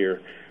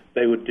volunteer.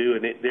 They would do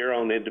their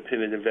own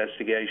independent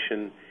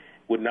investigation,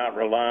 would not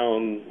rely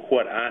on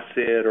what I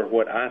said or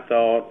what I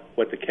thought,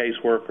 what the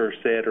caseworker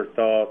said or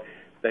thought.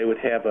 They would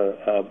have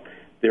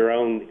their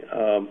own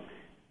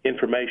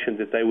information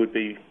that they would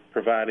be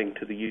providing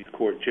to the youth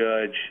court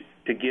judge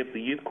to give the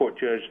youth court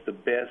judge the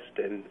best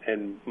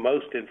and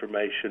most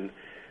information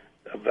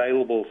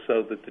available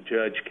so that the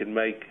judge can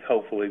make,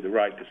 hopefully, the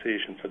right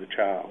decision for the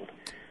child.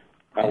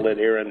 I'll let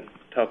Erin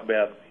talk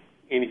about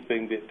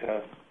anything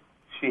that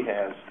she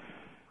has.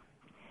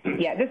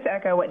 Yeah, just to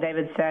echo what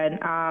David said,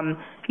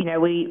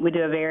 we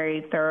do a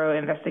very thorough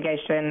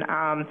investigation.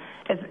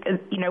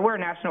 We're a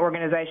national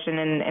organization,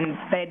 and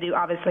they do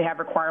obviously have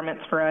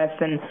requirements for us.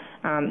 And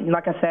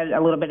like I said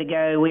a little bit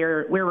ago,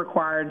 we're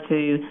required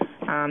to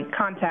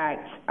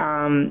contact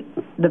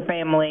the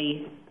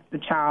family, the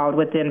child,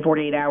 within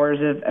 48 hours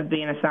of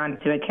being assigned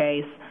to a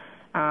case.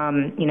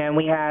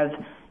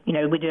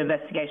 We do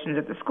investigations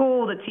at the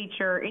school, the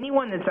teacher,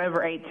 anyone that's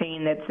over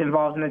 18 that's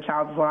involved in the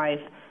child's life.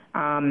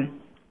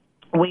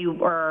 We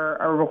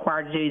are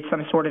required to do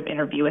some sort of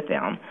interview with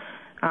them.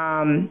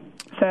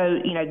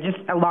 Just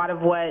a lot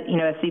of what,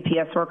 a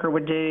CPS worker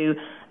would do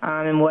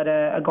and what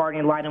a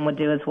guardian ad litem would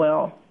do as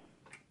well.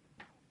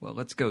 Well,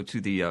 let's go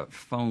to the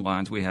phone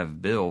lines. We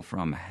have Bill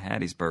from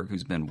Hattiesburg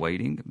who's been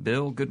waiting.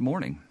 Bill, good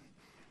morning.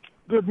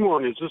 Good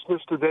morning. Is this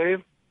Mr.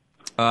 Dave?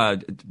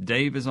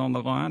 Dave is on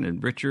the line,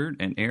 and Richard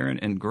and Aaron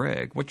and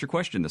Greg. What's your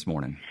question this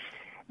morning?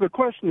 The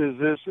question is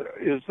this: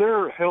 is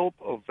there help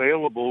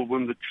available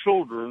when the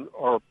children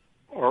are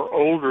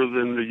older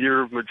than the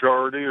year of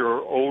majority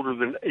or older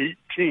than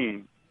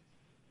 18?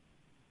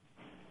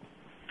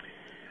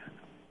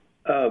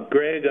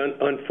 Greg,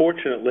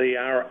 unfortunately,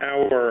 our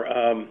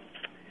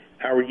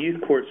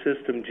youth court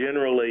system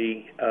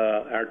generally,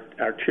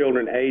 our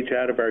children age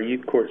out of our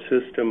youth court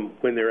system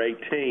when they're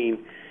 18.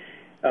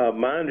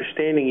 My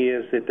understanding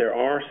is that there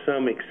are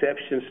some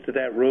exceptions to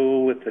that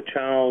rule if the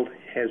child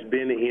has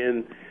been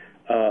in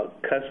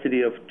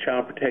custody of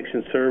Child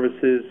Protection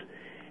Services,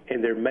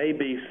 and there may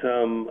be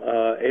some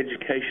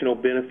educational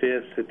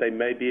benefits that they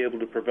may be able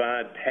to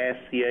provide past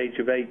the age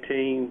of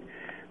 18.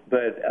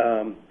 But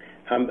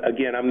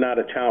I'm not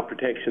a Child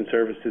Protection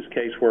Services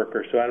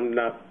caseworker, so I'm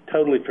not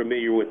totally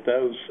familiar with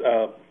those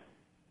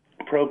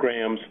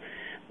programs.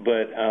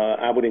 But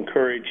I would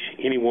encourage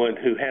anyone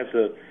who has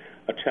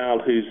a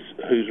child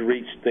who's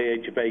reached the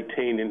age of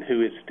 18 and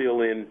who is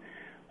still in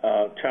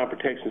Child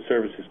Protection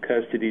Services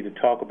custody to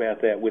talk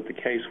about that with the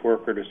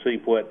caseworker to see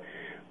what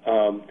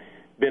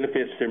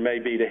benefits there may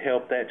be to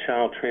help that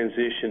child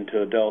transition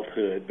to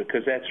adulthood,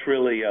 because that's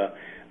really a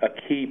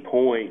key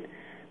point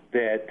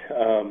that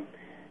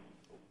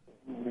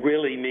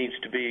really needs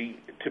to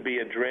be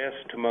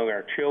addressed among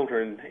our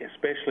children,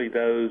 especially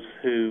those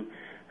who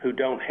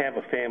don't have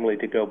a family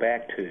to go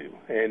back to,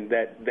 and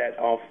that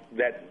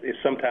is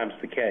sometimes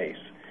the case.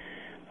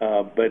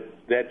 But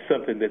that's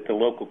something that the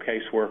local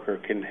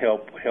caseworker can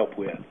help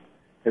with.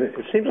 And it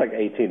seems like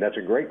 18, that's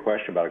a great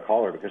question about a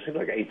caller, because it seems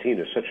like 18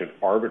 is such an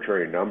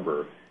arbitrary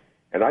number.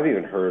 And I've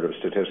even heard of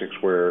statistics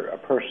where a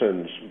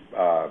person's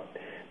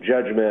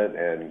judgment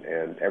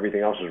and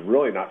everything else is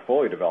really not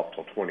fully developed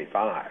till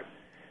 25.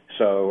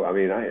 So,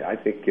 I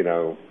think,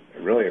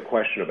 really a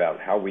question about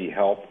how we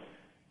help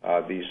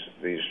these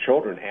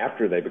children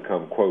after they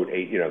become, quote,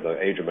 the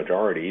age of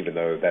majority, even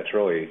though that's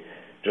really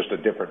just a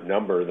different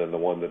number than the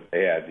one that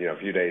they had, a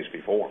few days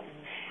before.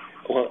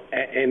 Well,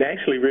 and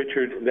actually,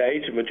 Richard, the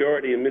age of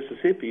majority in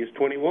Mississippi is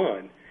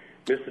 21.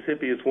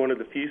 Mississippi is one of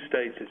the few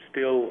states that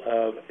still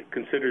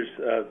considers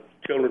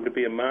children to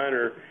be a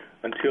minor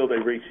until they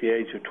reach the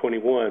age of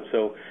 21.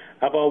 So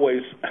I've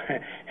always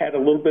had a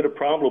little bit of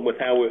problem with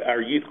how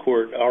our youth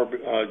court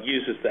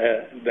uses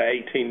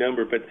the 18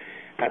 number, but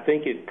I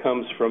think it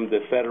comes from the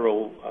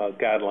federal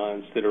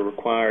guidelines that are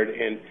required,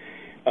 and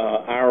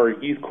our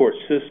youth court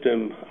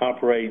system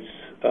operates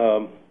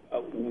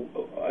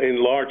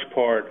in large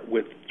part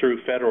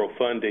through federal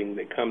funding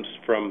that comes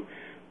from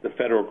the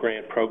federal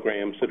grant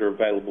programs that are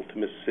available to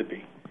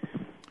Mississippi.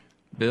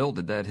 Bill,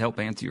 did that help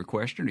answer your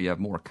question? Do you have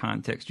more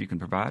context you can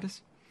provide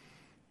us?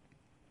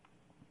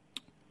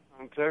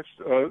 Context?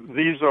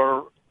 These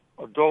are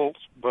adults,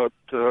 but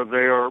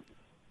they are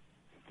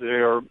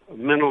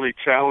mentally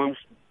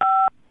challenged,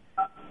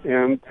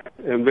 and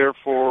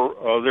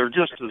therefore they're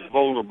just as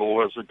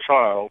vulnerable as a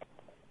child.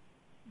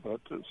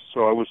 But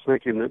so I was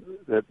thinking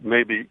that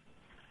maybe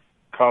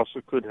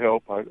CASA could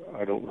help.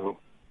 I don't know.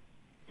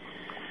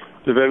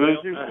 Did I lose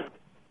you?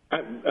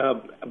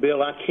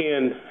 Bill, I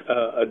can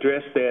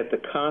address that. The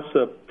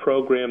CASA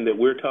program that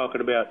we're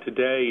talking about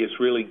today is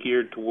really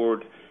geared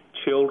toward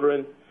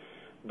children.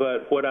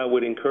 But what I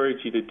would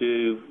encourage you to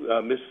do,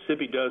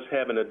 Mississippi does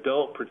have an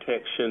adult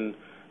protection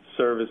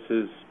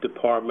services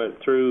department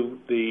through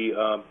the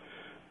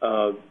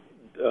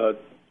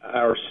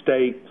our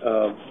state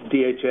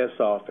DHS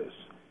office.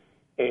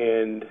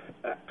 And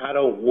I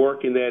don't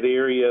work in that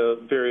area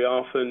very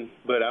often,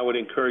 but I would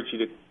encourage you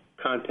to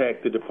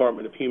contact the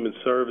Department of Human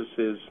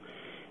Services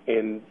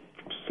and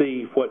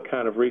see what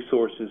kind of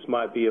resources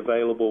might be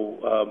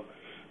available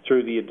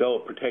through the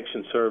Adult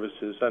Protection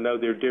Services. I know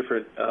there are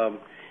different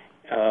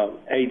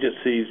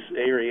agencies,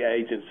 area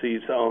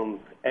agencies on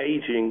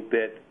aging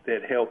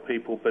that help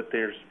people, but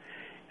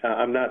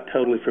I'm not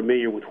totally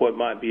familiar with what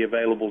might be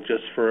available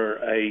just for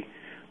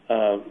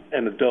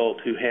an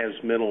adult who has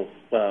mental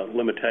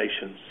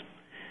limitations.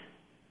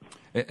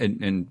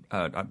 And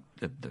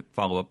to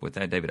follow up with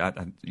that, David,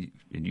 and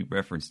you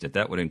referenced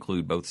that would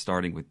include both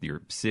starting with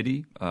your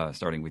city,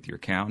 starting with your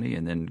county,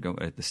 and then go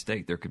at the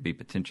state. There could be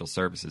potential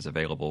services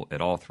available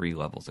at all three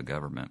levels of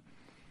government.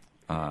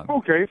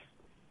 Okay.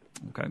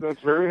 That's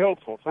very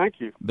helpful.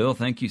 Thank you. Bill,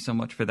 thank you so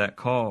much for that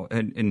call.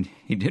 And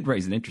he did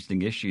raise an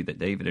interesting issue that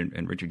David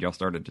and Richard, y'all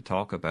started to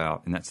talk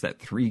about, and that's that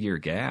 3-year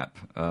gap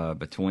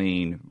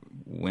between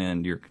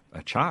when you're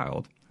a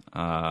child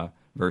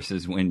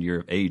versus when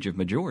you're age of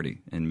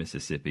majority in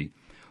Mississippi.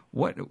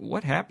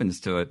 What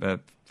happens to,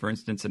 for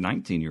instance, a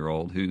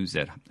 19-year-old who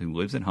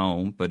lives at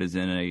home but is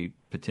in a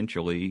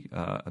potentially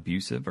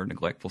abusive or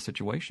neglectful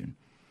situation?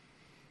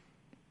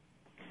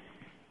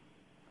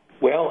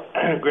 Well,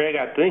 Greg,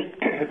 I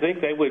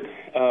think they would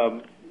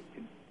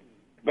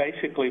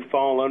basically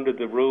fall under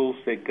the rules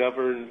that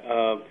govern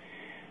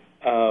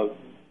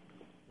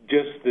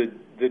just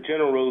the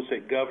general rules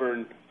that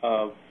govern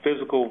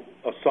physical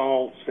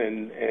assaults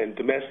and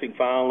domestic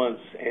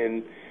violence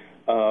and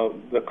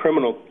the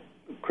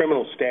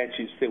criminal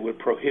statutes that would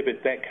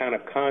prohibit that kind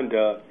of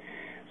conduct.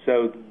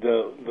 So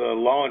the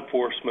law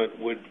enforcement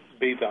would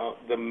be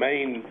the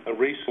main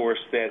resource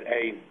that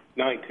a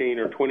 19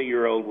 or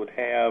 20-year-old would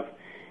have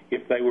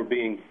if they were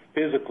being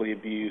physically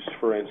abused,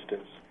 for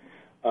instance.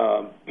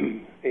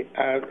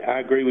 I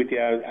agree with you.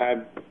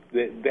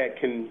 That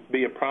can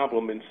be a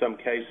problem in some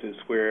cases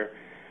where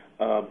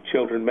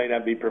children may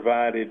not be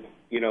provided,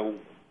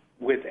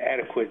 with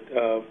adequate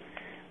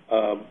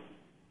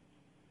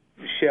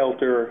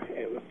shelter,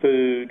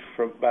 food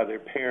by their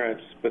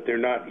parents, but they're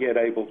not yet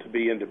able to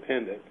be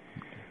independent.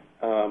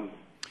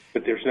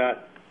 But there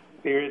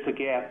is a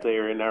gap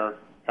there in our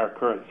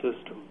current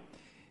system.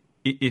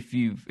 If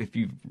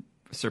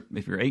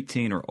you're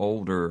 18 or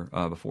older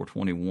before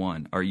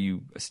 21, are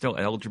you still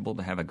eligible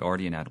to have a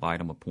guardian ad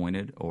litem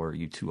appointed, or are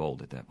you too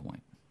old at that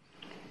point?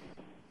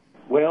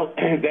 Well,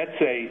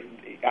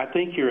 I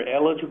think you're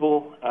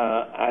eligible.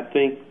 I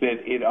think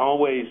that it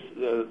always,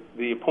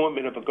 the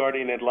appointment of a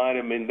guardian ad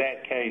litem in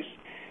that case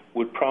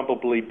would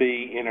probably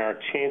be in our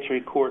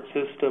chancery court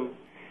system,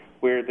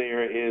 where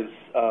there is,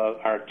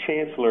 our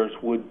chancellors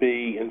would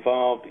be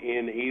involved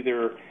in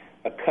either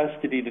a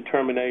custody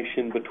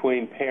determination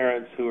between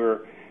parents who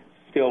are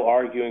still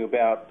arguing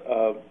about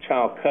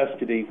child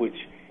custody, which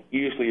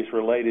usually is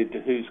related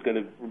to who's going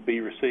to be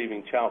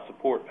receiving child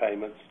support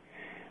payments,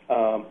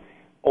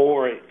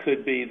 or it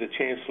could be the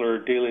chancellor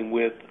dealing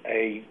with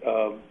a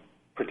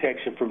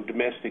protection from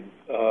domestic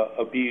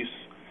abuse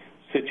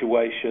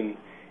situation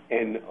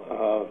and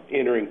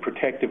entering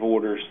protective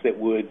orders that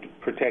would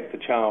protect the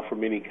child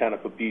from any kind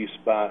of abuse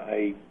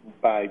by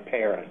a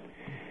parent.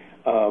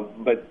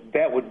 But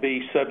that would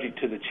be subject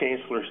to the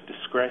chancellor's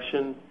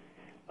discretion.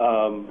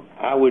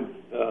 I would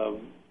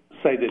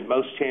say that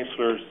most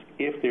chancellors,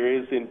 if there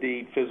is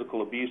indeed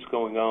physical abuse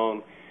going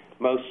on,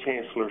 most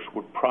chancellors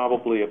would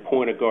probably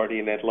appoint a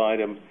guardian ad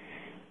litem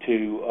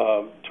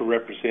to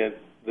represent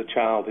the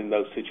child in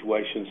those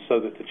situations, so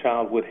that the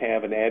child would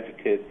have an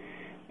advocate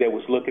that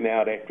was looking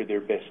out after their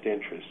best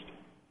interest.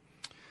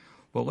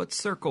 Well, let's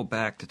circle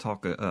back to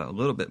talk a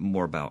little bit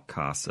more about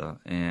CASA.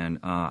 And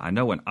I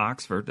know in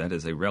Oxford, that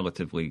is a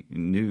relatively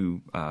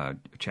new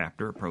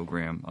chapter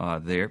program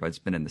there, but it's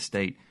been in the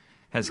state.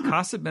 Has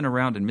CASA been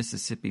around in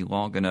Mississippi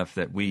long enough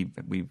that we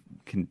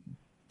can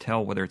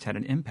tell whether it's had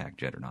an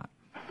impact yet or not?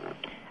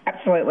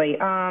 Absolutely.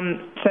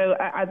 So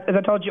as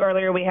I told you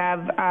earlier, we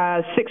have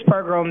 6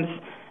 programs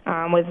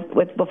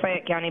with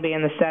Lafayette County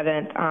being the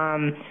 7th.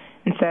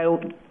 And so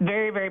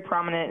very, very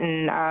prominent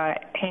in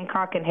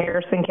Hancock and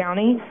Harrison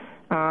County.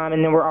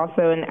 And then we're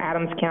also in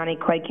Adams County,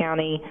 Clay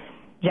County,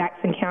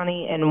 Jackson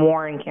County, and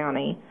Warren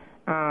County.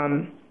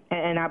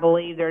 And I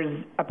believe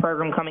there's a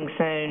program coming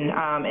soon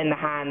in the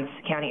Hinds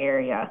County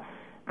area.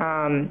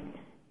 And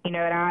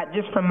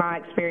just from my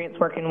experience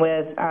working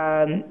with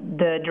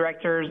the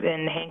directors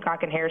in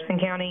Hancock and Harrison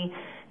County,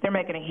 they're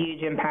making a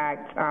huge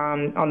impact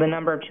on the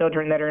number of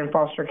children that are in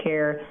foster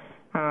care.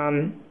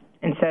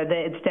 And so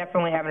it's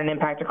definitely having an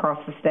impact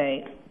across the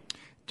state.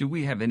 Do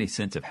we have any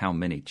sense of how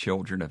many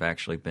children have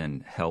actually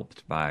been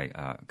helped by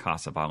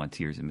CASA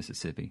volunteers in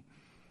Mississippi?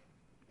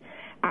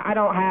 I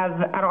don't have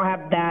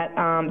that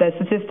those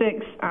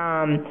statistics,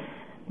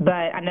 but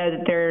I know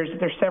that there's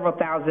several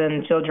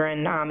thousand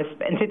children.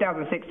 In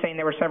 2016,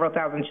 there were several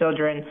thousand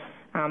children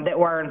that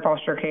were in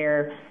foster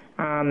care,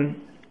 and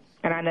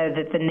I know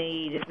that the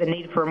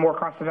need for more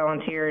CASA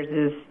volunteers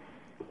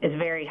is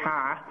very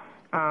high.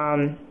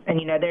 And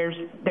there's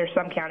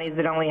some counties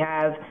that only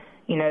have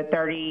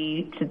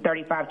 30 to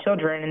 35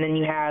 children, and then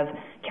you have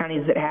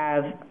counties that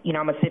have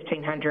almost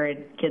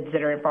 1,500 kids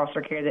that are in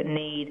foster care that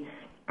need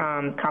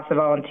CASA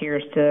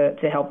volunteers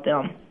to help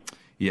them.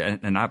 Yeah,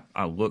 and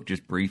I looked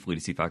just briefly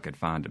to see if I could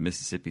find a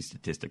Mississippi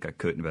statistic. I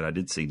couldn't, but I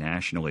did see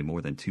nationally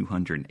more than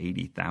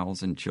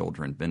 280,000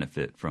 children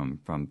benefit from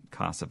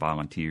CASA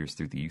volunteers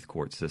through the youth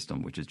court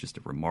system, which is just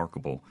a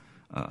remarkable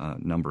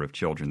number of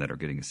children that are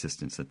getting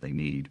assistance that they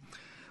need.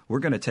 We're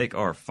going to take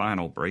our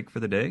final break for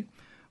the day.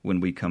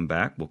 When we come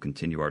back, we'll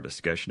continue our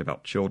discussion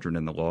about children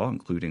in the law,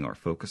 including our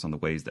focus on the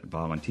ways that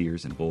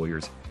volunteers and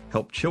lawyers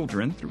help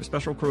children through a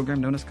special program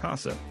known as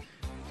CASA.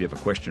 If you have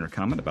a question or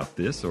comment about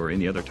this or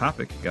any other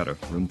topic, got a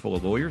room full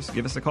of lawyers,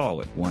 give us a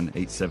call at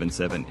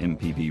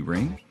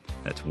 1-877-MPB-RING.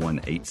 That's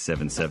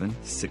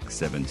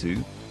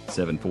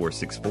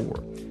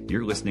 1-877-672-7464.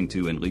 You're listening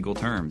to In Legal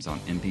Terms on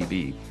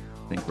MPB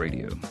Think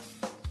Radio.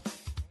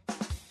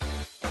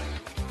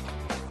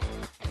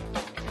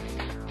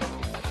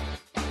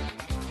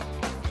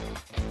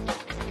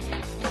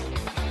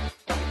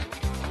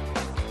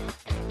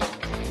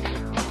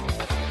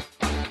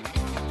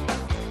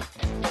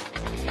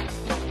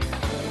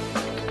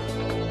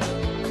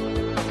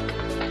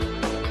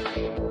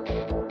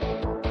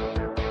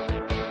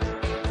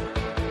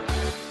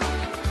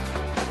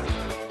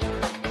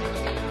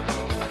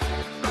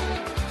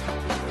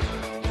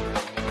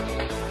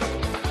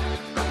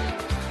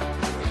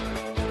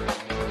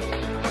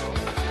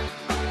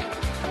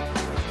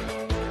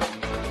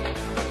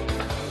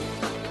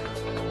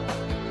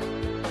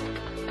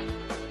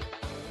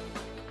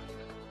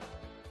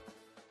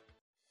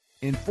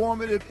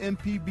 Informative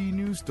MPB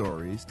news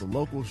stories, the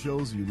local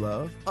shows you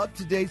love,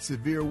 up-to-date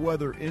severe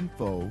weather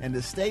info, and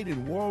the state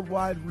and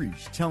worldwide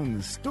reach telling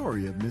the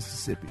story of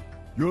Mississippi.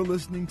 You're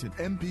listening to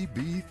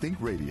MPB Think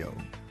Radio.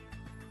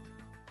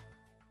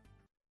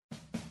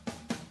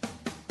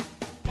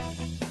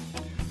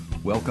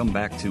 Welcome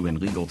back to In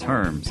Legal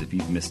Terms. If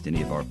you've missed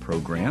any of our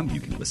program,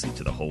 you can listen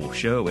to the whole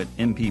show at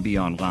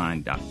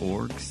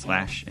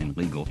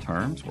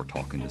mpbonline.org/inlegalterms. We're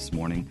talking this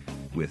morning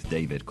with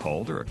David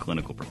Calder, a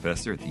clinical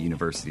professor at the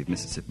University of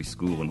Mississippi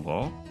School of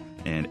Law,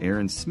 and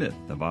Aaron Smith,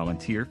 a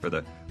volunteer for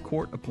the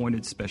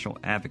Court-Appointed Special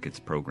Advocates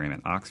Program at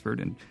Oxford,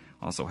 and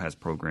also has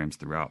programs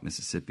throughout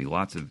Mississippi.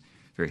 Lots of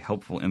very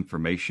helpful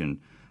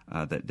information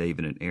that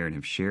David and Aaron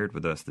have shared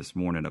with us this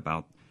morning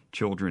about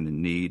children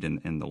in need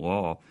and the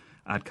law.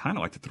 I'd kind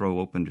of like to throw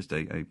open just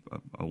a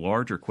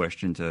larger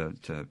question to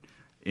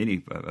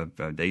any of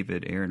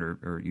David, Aaron,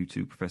 or you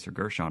two, Professor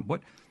Gershon.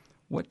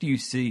 What do you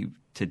see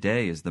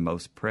today as the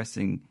most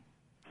pressing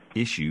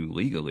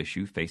legal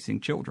issue facing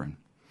children?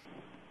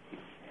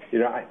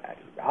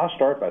 I'll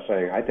start by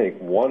saying I think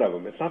one of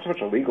them, it's not so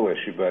much a legal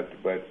issue,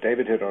 but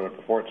David hit on it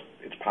before,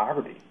 it's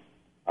poverty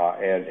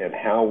and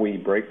how we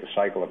break the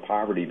cycle of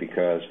poverty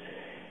because,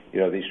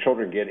 these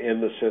children get in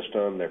the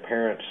system, their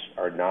parents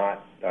are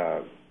not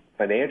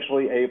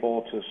financially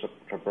able to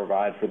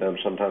provide for them.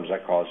 Sometimes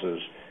that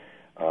causes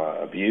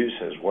abuse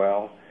as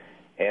well.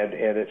 And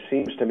it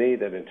seems to me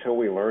that until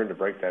we learn to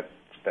break that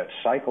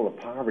cycle of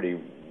poverty,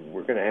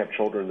 we're going to have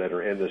children that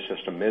are in the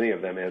system. Many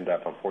of them end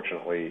up,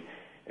 unfortunately,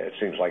 it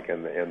seems like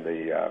in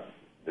the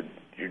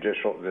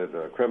judicial,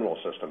 the criminal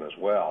system as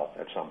well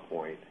at some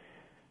point.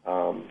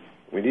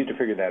 We need to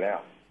figure that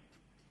out.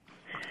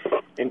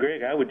 And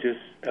Greg, I would just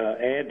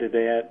add to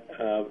that,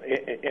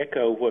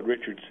 echo what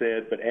Richard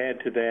said, but add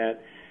to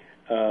that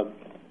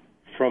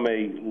from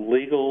a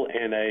legal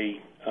and a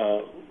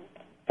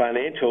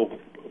financial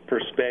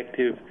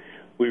perspective,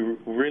 we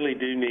really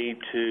do need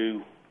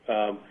to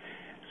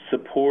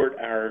support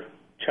our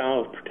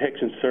Child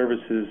Protection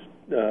Services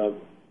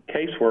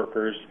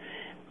caseworkers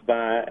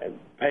by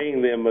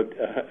paying them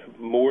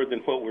more than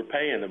what we're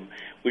paying them.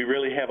 We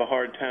really have a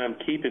hard time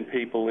keeping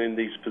people in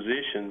these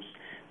positions.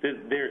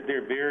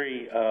 They're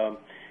very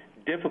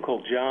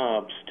difficult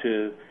jobs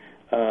to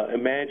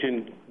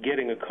imagine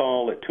getting a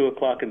call at 2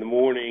 o'clock in the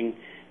morning,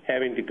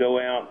 having to go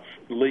out,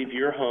 leave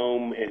your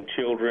home and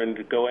children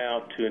to go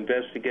out to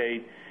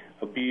investigate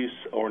abuse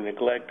or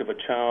neglect of a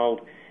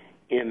child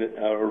in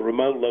a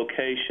remote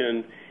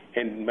location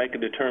and make a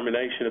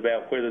determination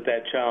about whether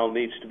that child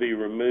needs to be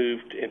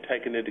removed and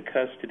taken into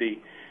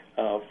custody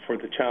for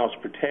the child's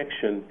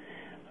protection.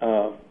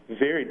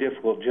 Very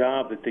difficult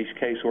job that these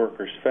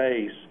caseworkers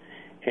face,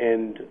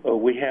 and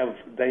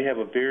they have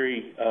a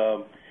very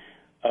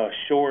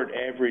short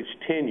average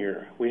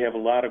tenure. We have a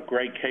lot of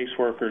great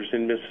caseworkers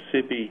in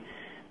Mississippi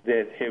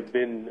that have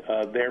been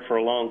there for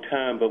a long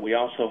time, but we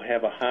also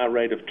have a high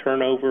rate of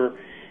turnover,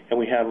 and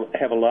we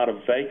have a lot of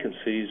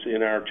vacancies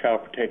in our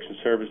Child Protection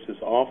Services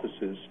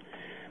offices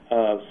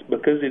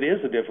because it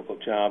is a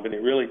difficult job, and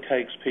it really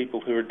takes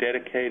people who are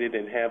dedicated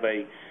and have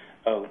a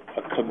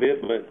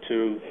commitment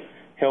to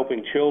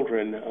helping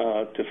children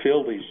to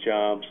fill these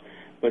jobs,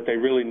 but they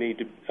really need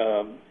to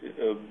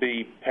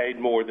be paid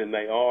more than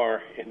they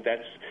are, and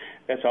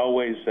that's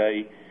always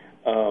a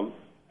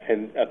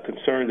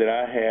concern that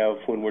I have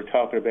when we're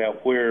talking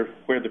about where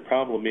the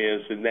problem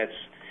is, and that's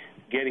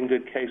getting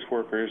good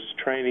caseworkers,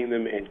 training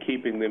them, and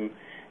keeping them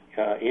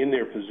in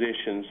their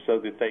positions so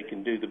that they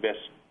can do the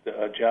best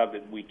job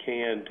that we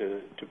can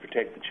to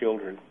protect the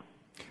children.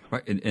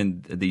 Right,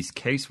 and these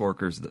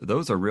caseworkers,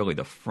 those are really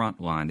the front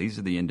line. These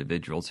are the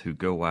individuals who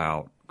go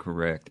out,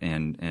 correct,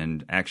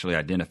 and actually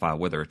identify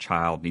whether a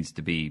child needs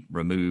to be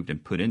removed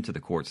and put into the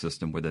court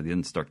system, where they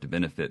then start to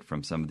benefit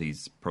from some of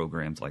these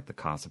programs like the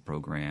CASA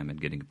program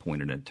and getting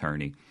appointed an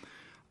attorney.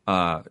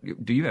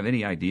 Do you have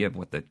any idea of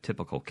what the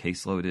typical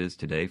caseload is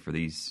today for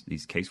these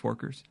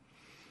caseworkers?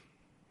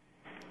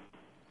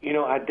 You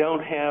know, I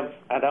don't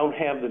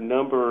have the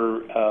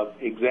number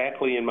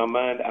exactly in my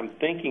mind. I'm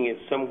thinking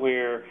it's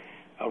somewhere.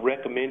 A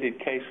recommended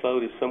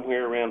caseload is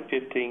somewhere around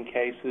 15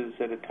 cases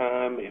at a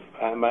time.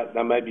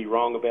 I may be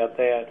wrong about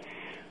that,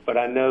 but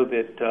I know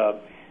that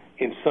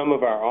in some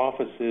of our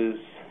offices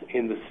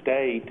in the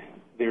state,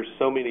 there's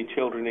so many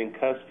children in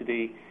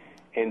custody,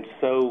 and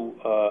so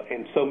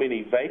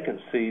many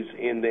vacancies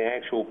in the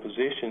actual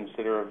positions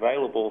that are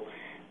available,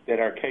 that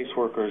our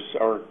caseworkers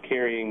are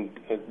carrying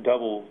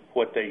double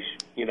what they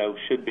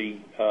should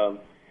be,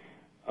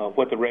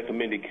 what the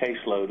recommended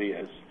caseload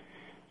is.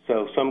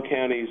 So some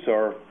counties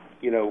are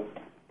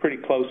pretty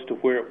close to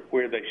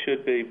where they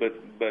should be,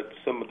 but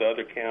some of the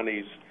other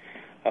counties,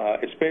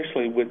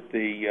 especially with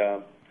the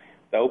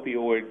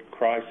opioid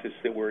crisis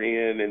that we're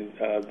in and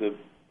the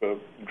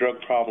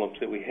drug problems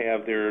that we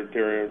have,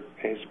 there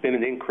has been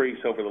an increase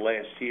over the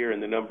last year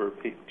in the number of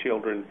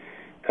children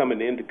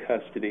coming into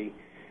custody,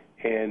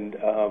 and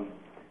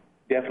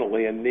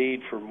definitely a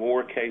need for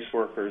more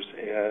caseworkers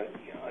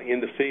in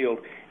the field.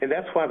 And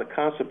that's why the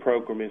CASA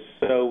program is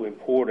so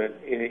important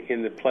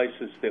in the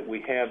places that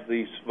we have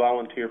these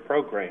volunteer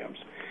programs.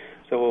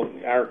 So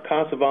our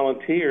CASA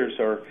volunteers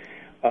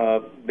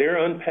they're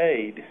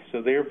unpaid,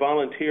 so they're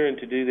volunteering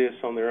to do this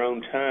on their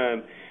own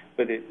time,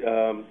 but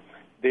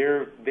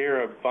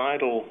they're a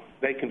vital,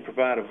 they can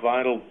provide a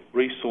vital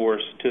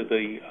resource to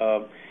the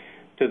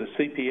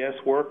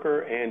CPS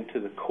worker and to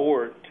the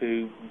court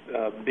to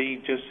be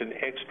just an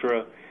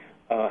extra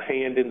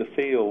hand in the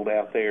field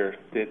out there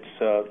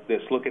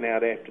that's looking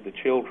out after the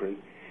children.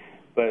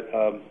 But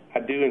I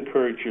do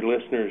encourage your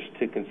listeners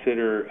to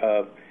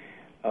consider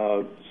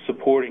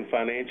supporting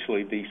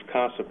financially these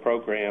CASA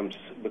programs,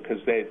 because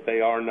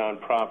they are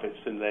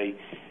nonprofits, and they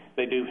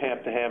do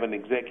have to have an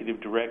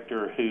executive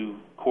director who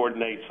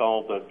coordinates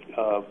all the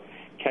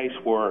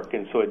casework,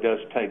 and so it does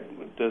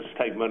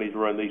take money to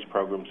run these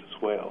programs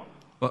as well.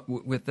 But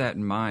with that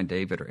in mind,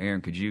 David or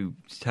Aaron, could you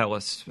tell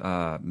us,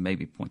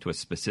 maybe point to a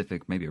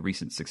specific, maybe a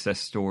recent success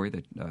story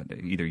that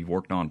either you've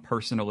worked on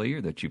personally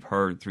or that you've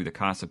heard through the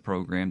CASA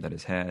program that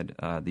has had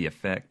the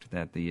effect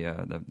that the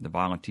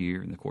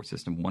volunteer and the court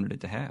system wanted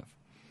it to have?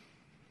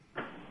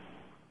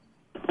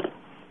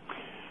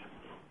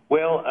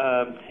 Well,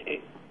 I'm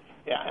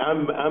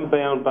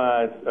bound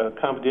by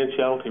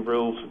confidentiality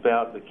rules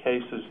about the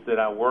cases that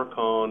I work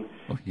on.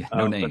 Oh, yeah,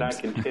 no names. But I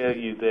can tell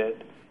you that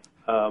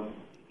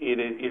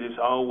it is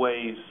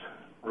always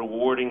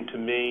rewarding to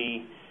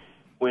me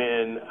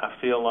when I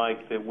feel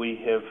like that we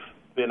have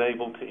been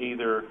able to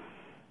either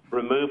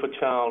remove a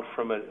child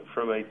from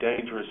a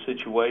dangerous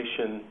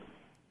situation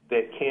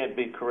that can't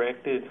be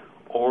corrected,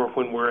 or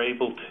when we're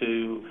able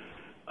to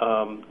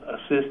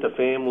assist a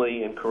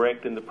family in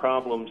correcting the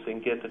problems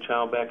and get the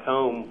child back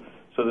home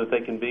so that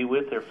they can be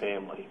with their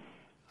family.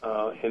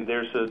 And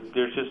there's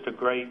just a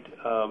great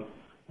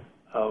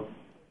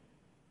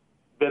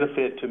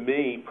benefit to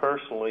me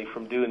personally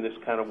from doing this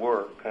kind of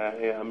work.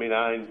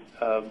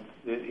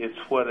 It's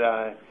what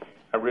I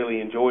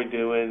really enjoy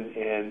doing,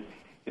 and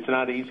it's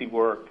not easy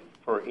work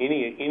for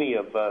any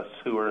of us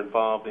who are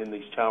involved in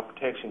these child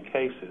protection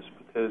cases,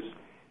 because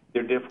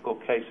they're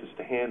difficult cases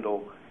to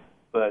handle.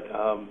 But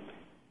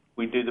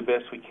we do the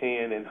best we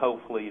can and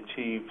hopefully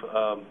achieve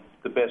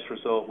the best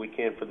result we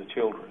can for the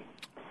children.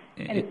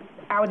 And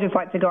I would just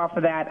like to go off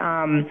of that.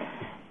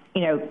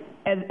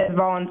 as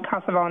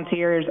CASA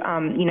volunteers,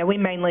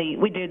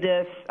 we do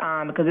this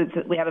because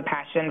we have a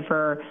passion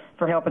for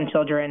helping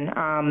children,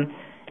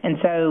 and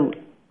so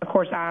of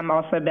course I'm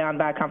also bound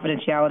by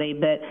confidentiality,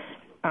 but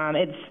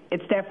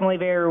it's definitely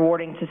very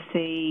rewarding to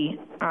see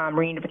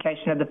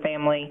reunification of the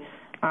family,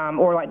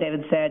 or like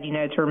David said,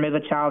 to remove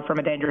a child from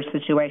a dangerous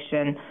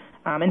situation,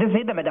 and to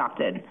see them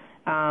adopted.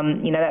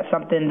 That's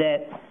something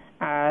that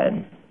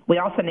we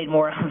also need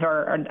more of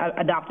our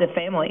adoptive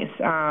families.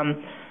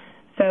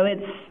 So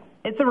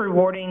it's a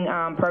rewarding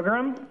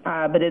program,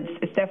 but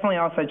it's definitely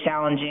also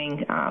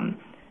challenging,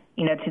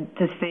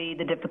 to see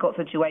the difficult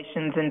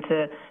situations and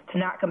to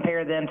not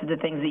compare them to the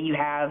things that you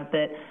have,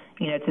 but,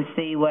 to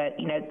see what,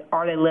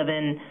 are they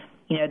living,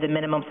 the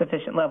minimum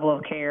sufficient level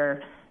of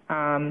care.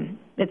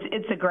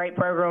 It's a great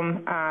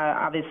program,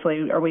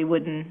 obviously, or we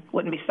wouldn't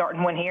be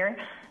starting one here.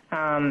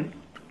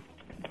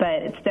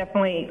 But it's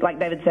definitely, like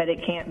David said,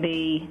 it cannot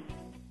be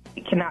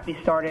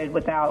started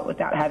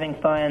without having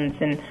funds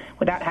and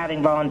without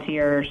having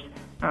volunteers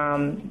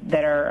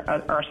that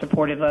are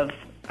supportive of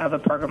a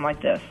program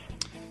like this.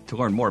 To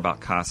learn more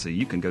about CASA,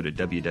 you can go to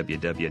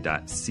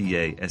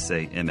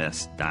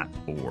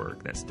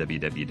www.casams.org. That's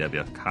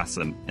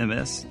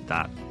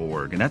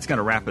www.casams.org. And that's going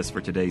to wrap us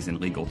for today's In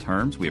Legal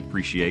Terms. We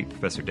appreciate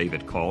Professor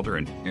David Calder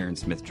and Aaron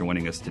Smith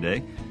joining us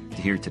today.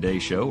 To hear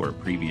today's show or a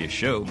previous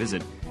show,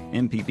 visit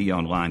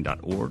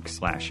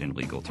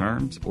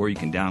mpbonline.org/inlegalterms, or you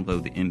can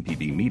download the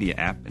MPB Media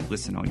app and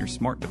listen on your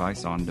smart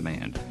device on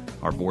demand.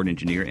 Our board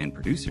engineer and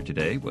producer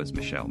today was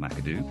Michelle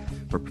McAdoo.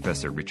 For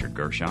Professor Richard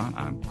Gershon,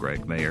 I'm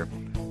Greg Mayer.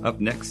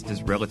 Up next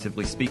is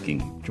Relatively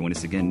Speaking. Join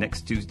us again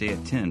next Tuesday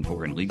at 10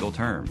 for In Legal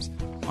Terms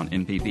on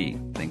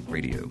MPB Think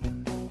Radio.